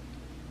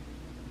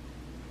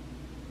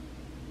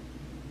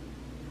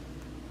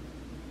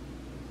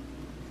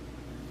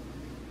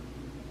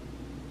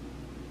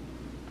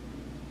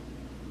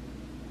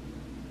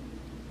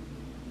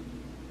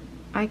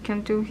 I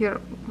can do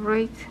here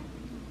right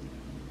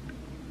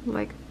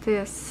like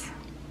this.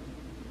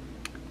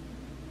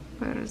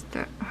 Where is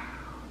the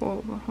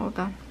hold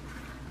on,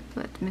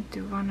 let me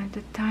do one at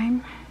a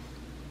time,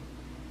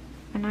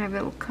 and I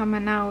will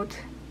coming out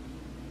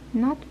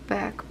not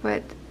back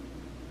but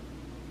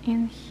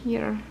in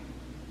here,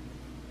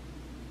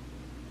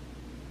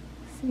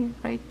 see,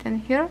 right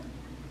in here,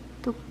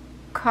 to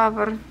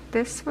cover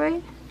this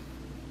way.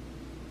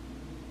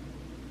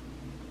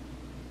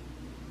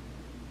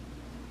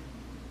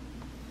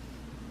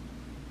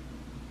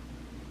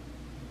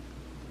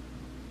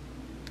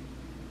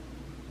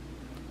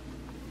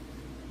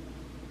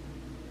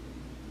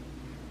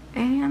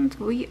 And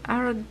we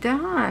are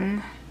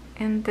done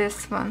in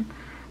this one.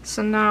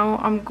 So now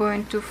I'm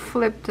going to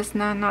flip this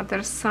on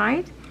another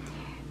side.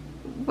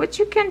 What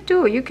you can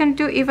do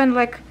even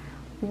like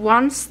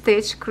one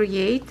stitch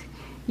create.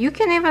 You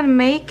can even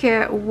make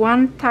a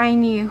one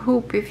tiny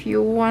hoop if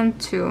you want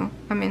to,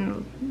 I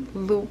mean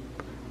loop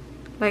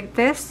like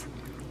this,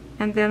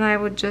 and then I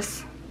would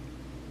just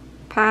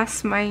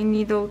pass my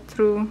needle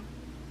through.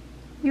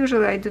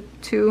 Usually I do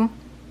two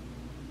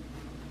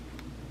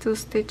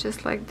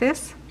stitches like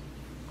this,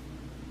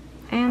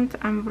 and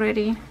I'm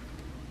ready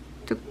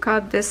to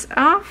cut this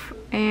off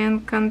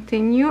and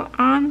continue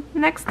on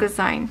next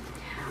design.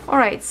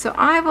 Alright, so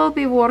I will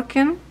be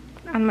working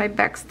on my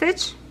back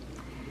stitch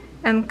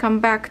and come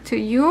back to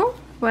you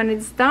when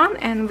it's done,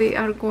 and we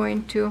are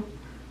going to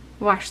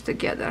wash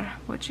together.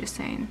 What you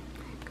saying?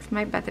 Because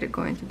my battery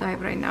going to die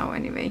right now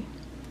anyway.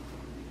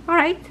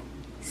 Alright,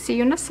 see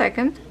you in a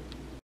second.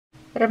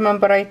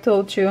 Remember I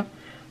told you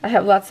I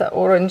have lots of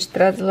orange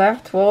threads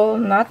left? Well,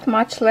 not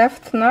much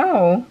left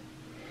now,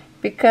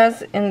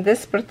 because in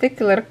this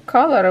particular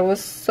color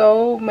was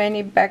so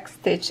many back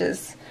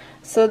stitches.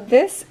 So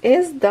this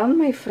is done,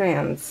 my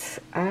friends.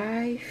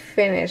 I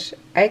finished.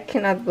 I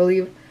cannot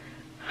believe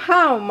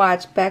how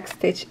much back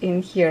stitch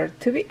in here.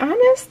 To be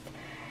honest,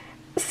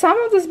 some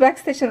of those back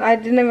stitches I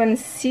didn't even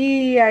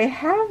see I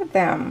have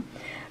them.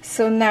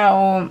 So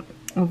now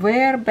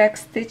where back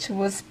stitch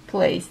was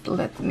placed,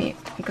 let me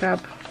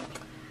grab,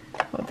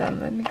 hold on,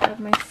 let me grab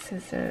my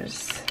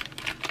scissors.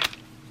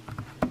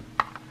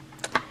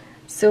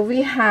 So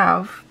we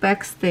have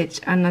back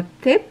stitch on the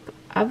tip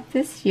of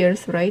this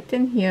ears right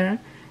in here.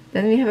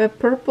 Then we have a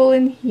purple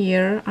in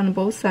here on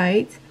both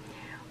sides,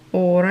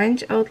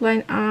 orange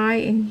outline eye,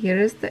 and here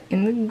is the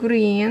in the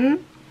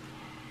green,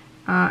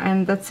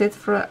 and that's it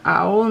for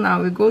owl.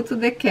 Now we go to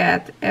the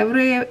cat.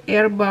 Every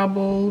air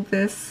bubble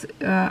this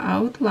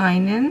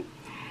outlining,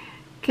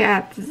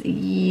 cat's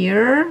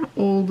ear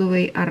all the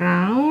way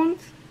around.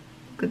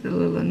 Look at the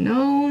little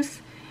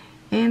nose,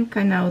 and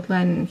kind of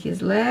outlining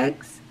his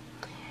legs.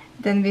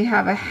 Then we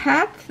have a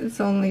hat. It's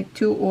only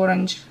two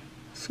orange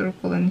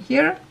circle in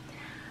here.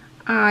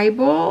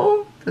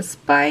 Eyeball, the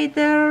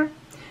spider.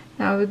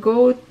 Now we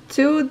go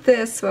to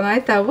this one. I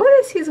thought, what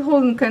is he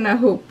holding, kind of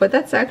hoop? But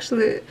that's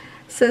actually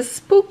says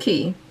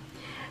spooky.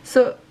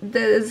 So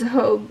there's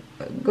how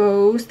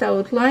ghost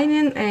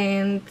outlining,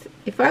 and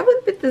if I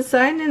would be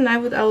designing, I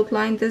would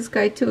outline this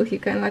guy too. He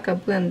kind of like a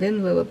blend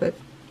in a little bit.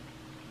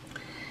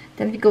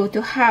 Then we go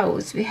to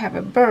house. We have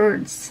a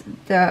birds,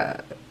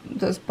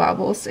 those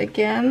bubbles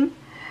again.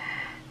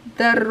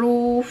 The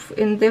roof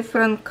in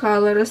different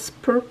colors,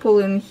 purple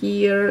in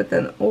here,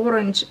 then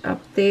orange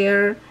up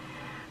there,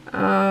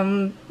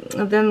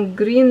 then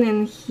green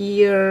in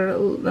here,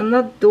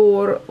 not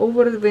door,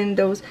 over the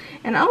windows.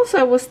 And also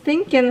I was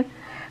thinking,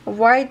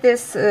 why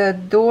this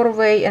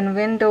doorway and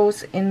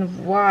windows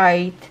in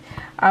white?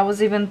 I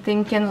was even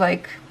thinking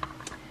like,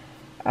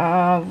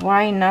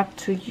 why not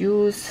to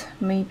use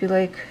maybe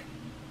like,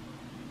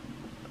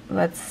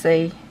 let's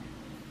say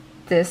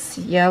this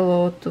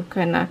yellow to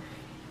kind of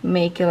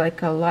make it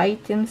like a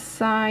light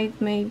inside,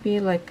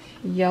 maybe like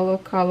yellow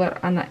color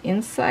on the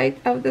inside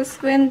of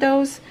this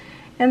windows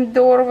and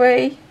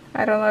doorway.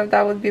 I don't know if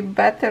that would be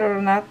better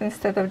or not,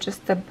 instead of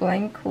just a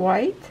blank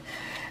white,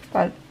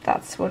 but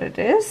that's what it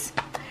is.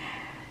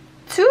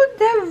 To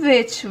the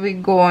witch we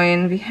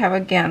going. We have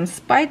again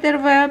spider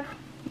web,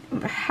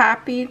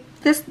 happy.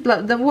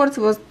 The words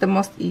was the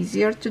most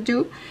easier to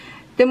do.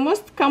 The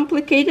most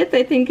complicated,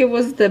 I think, it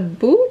was the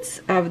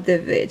boots of the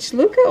witch.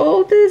 Look at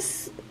all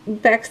this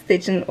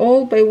backstitch, and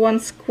all by one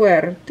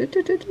square.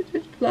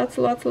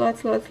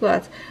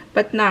 Lots.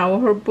 But now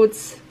her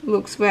boots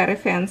looks very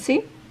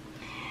fancy.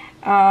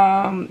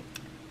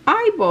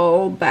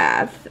 Eyeball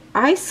bath.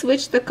 I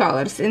switched the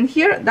colors in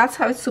here. That's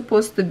how it's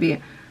supposed to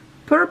be.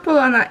 Purple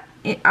on the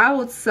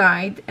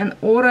outside and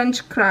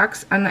orange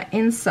cracks on the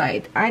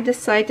inside. I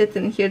decided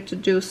in here to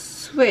do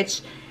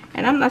switch,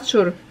 and I'm not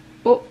sure.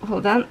 Oh,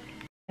 hold on.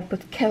 I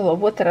put kettle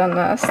of water on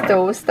the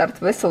stove,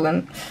 start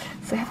whistling,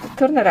 so I have to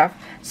turn it off.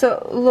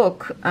 So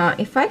look,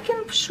 if I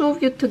can show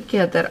you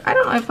together, I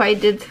don't know if I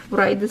did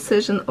right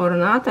decision or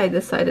not. I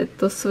decided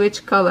to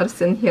switch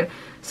colors in here.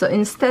 So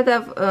instead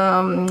of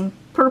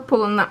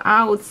purple on the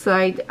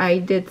outside, I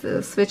did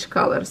switch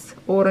colors.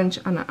 Orange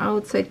on the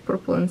outside,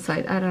 purple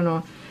inside. I don't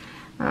know.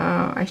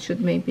 I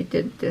should maybe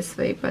did this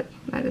way, but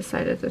I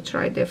decided to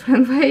try a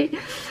different way.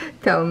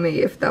 Tell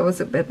me if that was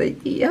a bad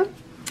idea.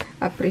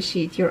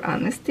 Appreciate your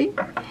honesty.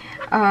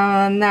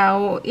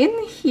 Now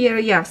in here,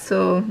 yeah,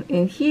 so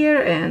in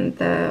here and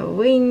the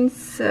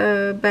wings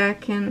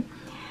back in.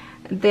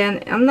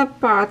 Then on the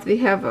pot we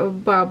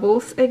have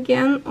bubbles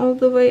again, all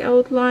the way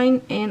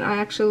outline, and I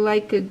actually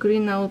like a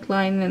green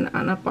outline and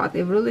on a pot.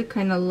 It really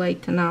kind of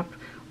lighten up,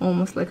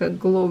 almost like a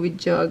glowy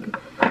jug.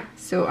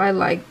 So I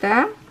like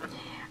that.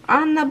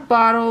 On the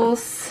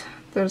bottles,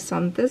 there's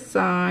some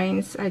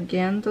designs.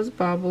 Again, those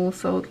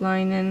bubbles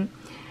outlining,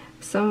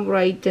 some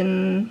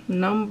writing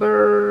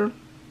number.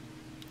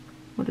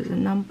 What is it?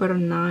 Number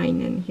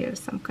 9 in here.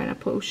 Some kind of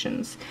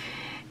potions.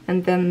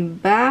 And then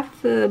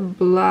bath is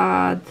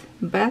blood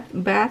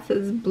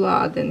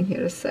in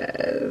here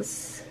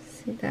says.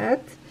 See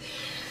that?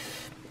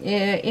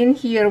 In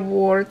here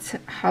words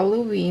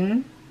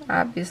Halloween.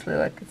 Obviously,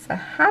 like it's a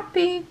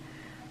happy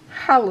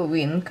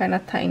Halloween, kind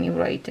of tiny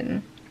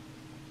writing.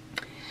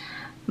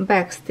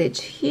 Backstitch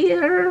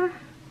here,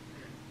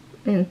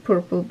 in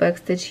purple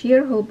backstitch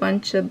here, whole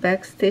bunch of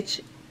backstitch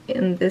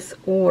in this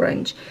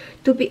orange.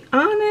 To be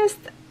honest,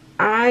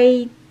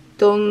 I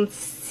don't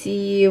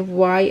see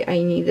why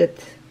I needed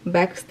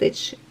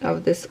backstitch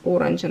of this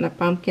orange and a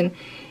pumpkin.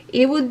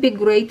 It would be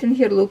great in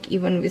here, look,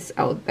 even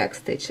without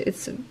backstitch.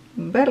 It's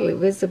barely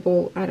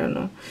visible, I don't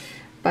know,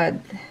 but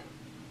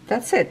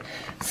that's it.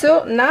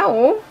 So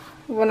now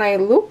when I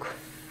look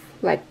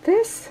like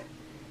this,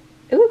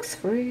 it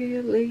looks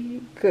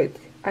really good,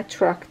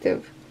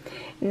 attractive.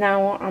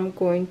 Now I'm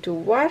going to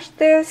wash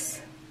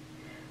this,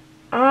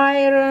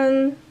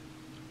 iron,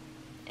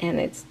 and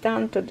it's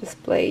done to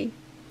display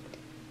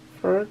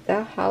for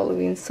the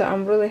Halloween. So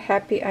I'm really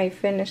happy I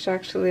finished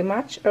actually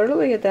much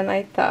earlier than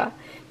I thought,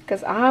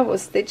 because I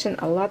was stitching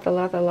a lot.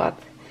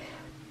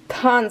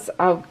 Tons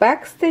of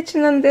back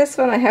stitching on this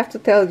one. I have to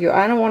tell you,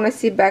 I don't want to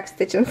see back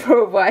stitching for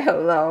a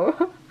while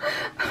now.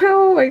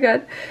 Oh my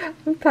god,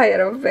 I'm tired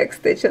of back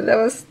stitching. That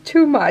was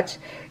too much.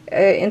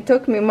 It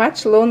took me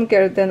much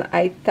longer than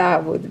I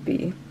thought would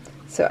be.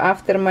 So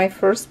after my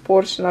first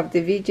portion of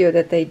the video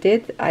that I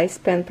did, I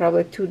spent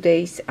probably 2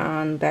 days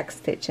on back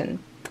stitching.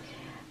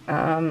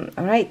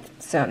 Alright,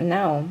 so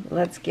now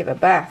let's give a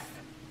bath.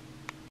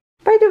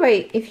 By the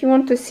way, if you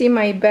want to see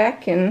my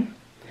backing,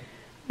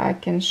 I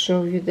can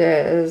show you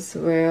that as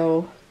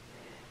well.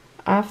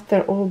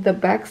 After all the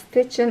back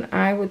stitching,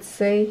 I would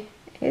say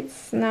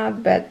it's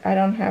not bad. I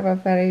don't have a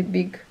very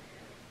big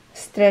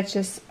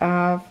stretches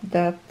of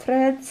the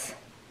threads.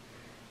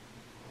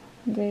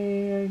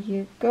 There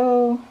you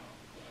go.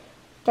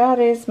 That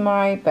is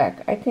my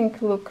back. I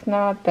think look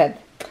not bad.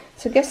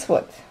 So guess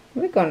what?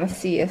 We're gonna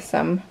see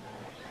some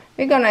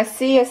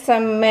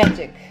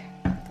magic.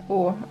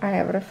 Oh, I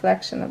have a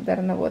reflection up there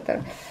in the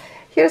water.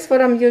 Here's what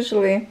I'm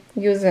usually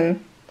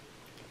using.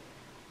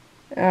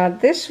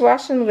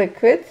 Dishwashing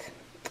liquid,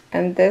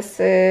 and this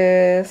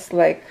is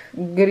like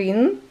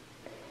green.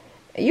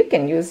 You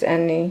can use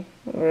any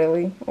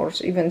really, or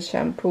even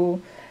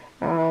shampoo,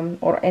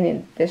 or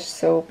any dish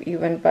soap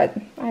even, but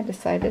I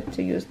decided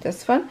to use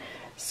this one.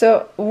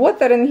 So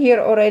water in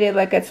here already,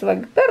 like it's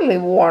like barely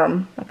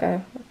warm, like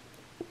a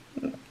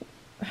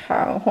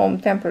home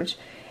temperature,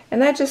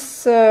 and I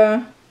just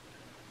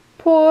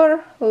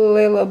pour a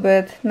little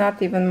bit,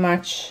 not even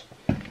much.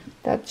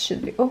 That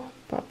should be, oh,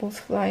 bubbles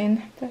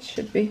flying. That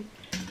should be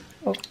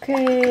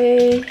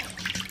okay.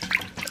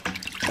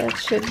 That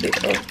should be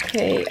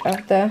okay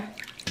of the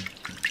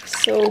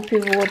soapy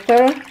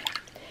water.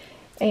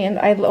 And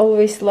I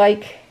always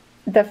like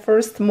the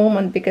first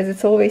moment, because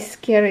it's always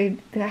scary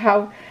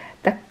how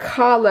the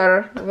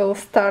color will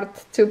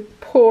start to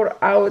pour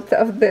out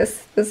of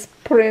this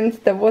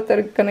print. The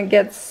water gonna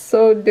get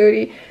so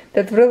dirty.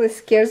 That really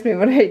scares me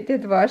when I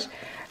did wash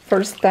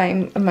first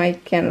time my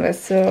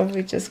canvas. So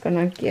we're just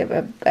gonna give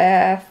a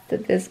bath to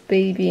this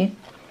baby.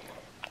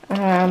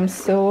 I'm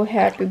so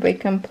happy by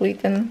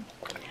completing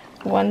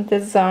one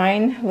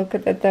design. Look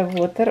at that, the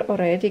water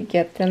already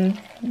getting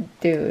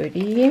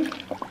dirty.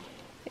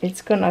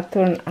 It's gonna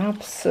turn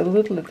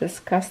absolutely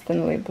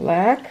disgustingly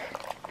black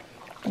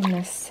in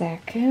a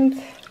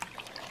second.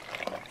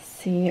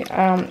 See,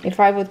 if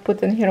I would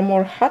put in here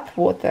more hot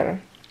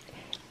water,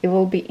 it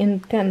will be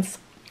intense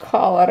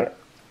color,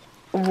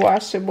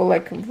 washable,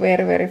 like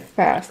very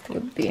fast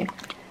would be.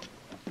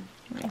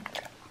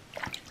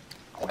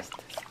 Just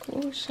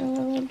squish a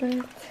little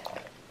bit.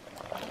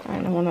 I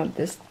don't want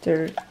to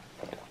disturb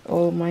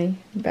all my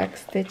back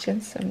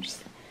stitching, so I'm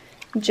just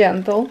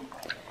gentle.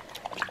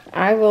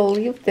 I will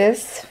leave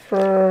this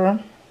for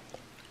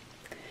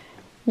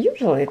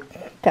usually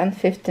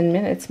 10-15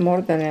 minutes,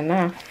 more than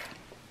enough,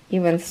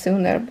 even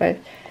sooner, but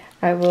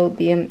I will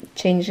be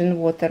changing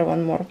water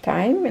one more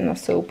time in a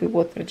soapy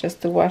water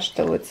just to wash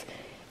till it's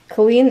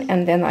clean,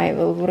 and then I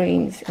will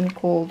rinse in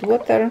cold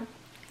water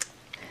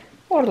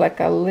or like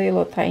a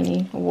little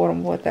tiny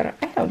warm water.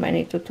 I have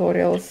many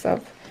tutorials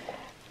of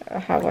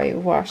how I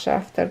wash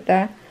after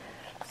that.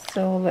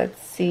 So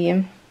let's see.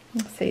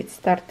 Let's say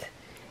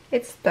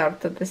it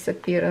start to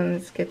disappear and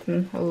it's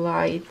getting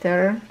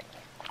lighter.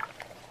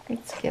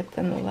 Let's get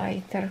a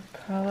lighter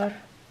color.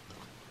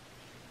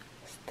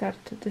 Start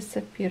to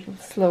disappear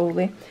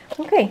slowly.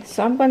 Okay,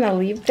 so I'm gonna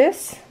leave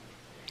this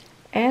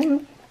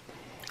and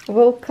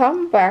we'll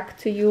come back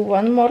to you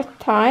one more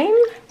time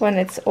when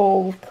it's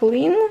all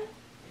clean.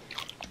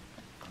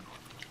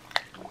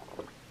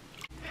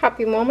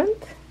 Happy moment.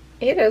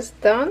 It is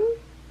done.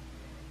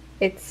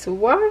 It's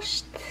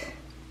washed.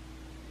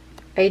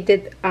 I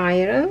did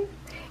iron.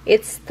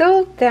 It's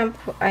still damp.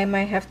 I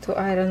might have to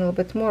iron a little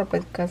bit more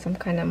because I'm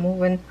kind of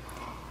moving.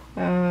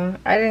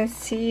 I didn't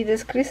see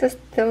these creases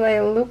till I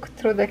looked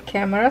through the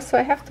camera, so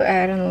I have to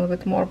iron a little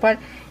bit more, but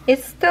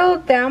it's still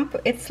damp.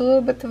 It's a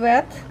little bit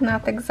wet,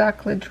 not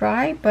exactly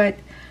dry, but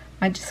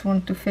I just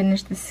want to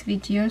finish this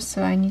video,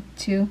 so I need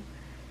to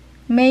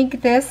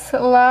make this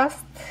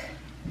last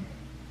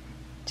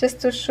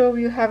just to show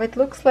you how it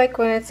looks like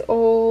when it's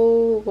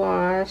all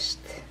washed.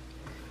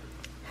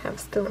 Have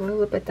still a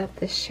little bit of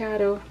the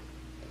shadow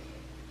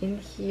in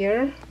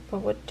here, but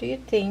what do you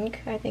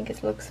think? I think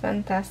it looks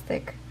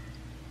fantastic.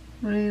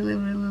 Really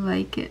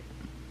like it.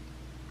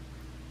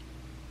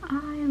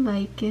 I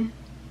like it.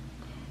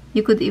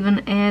 You could even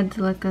add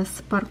like a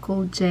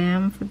sparkle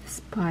gem for the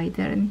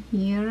spider in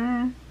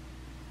here.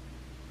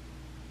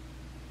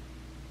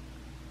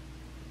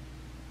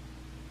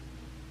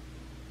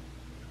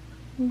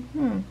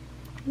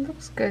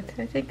 Looks good.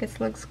 I think it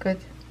looks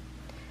good.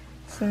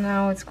 So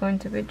now it's going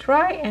to be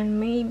dry, and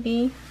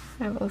maybe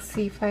I will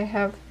see if I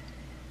have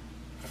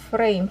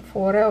frame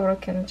for it, or I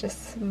can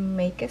just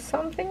make it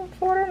something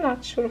for it.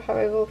 Not sure how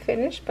I will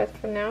finish, but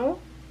for now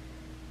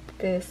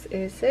this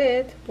is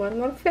it. One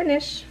more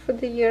finish for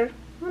the year.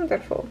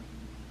 Wonderful.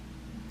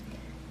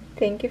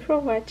 Thank you for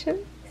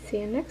watching. See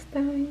you next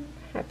time.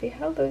 Happy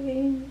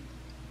Halloween.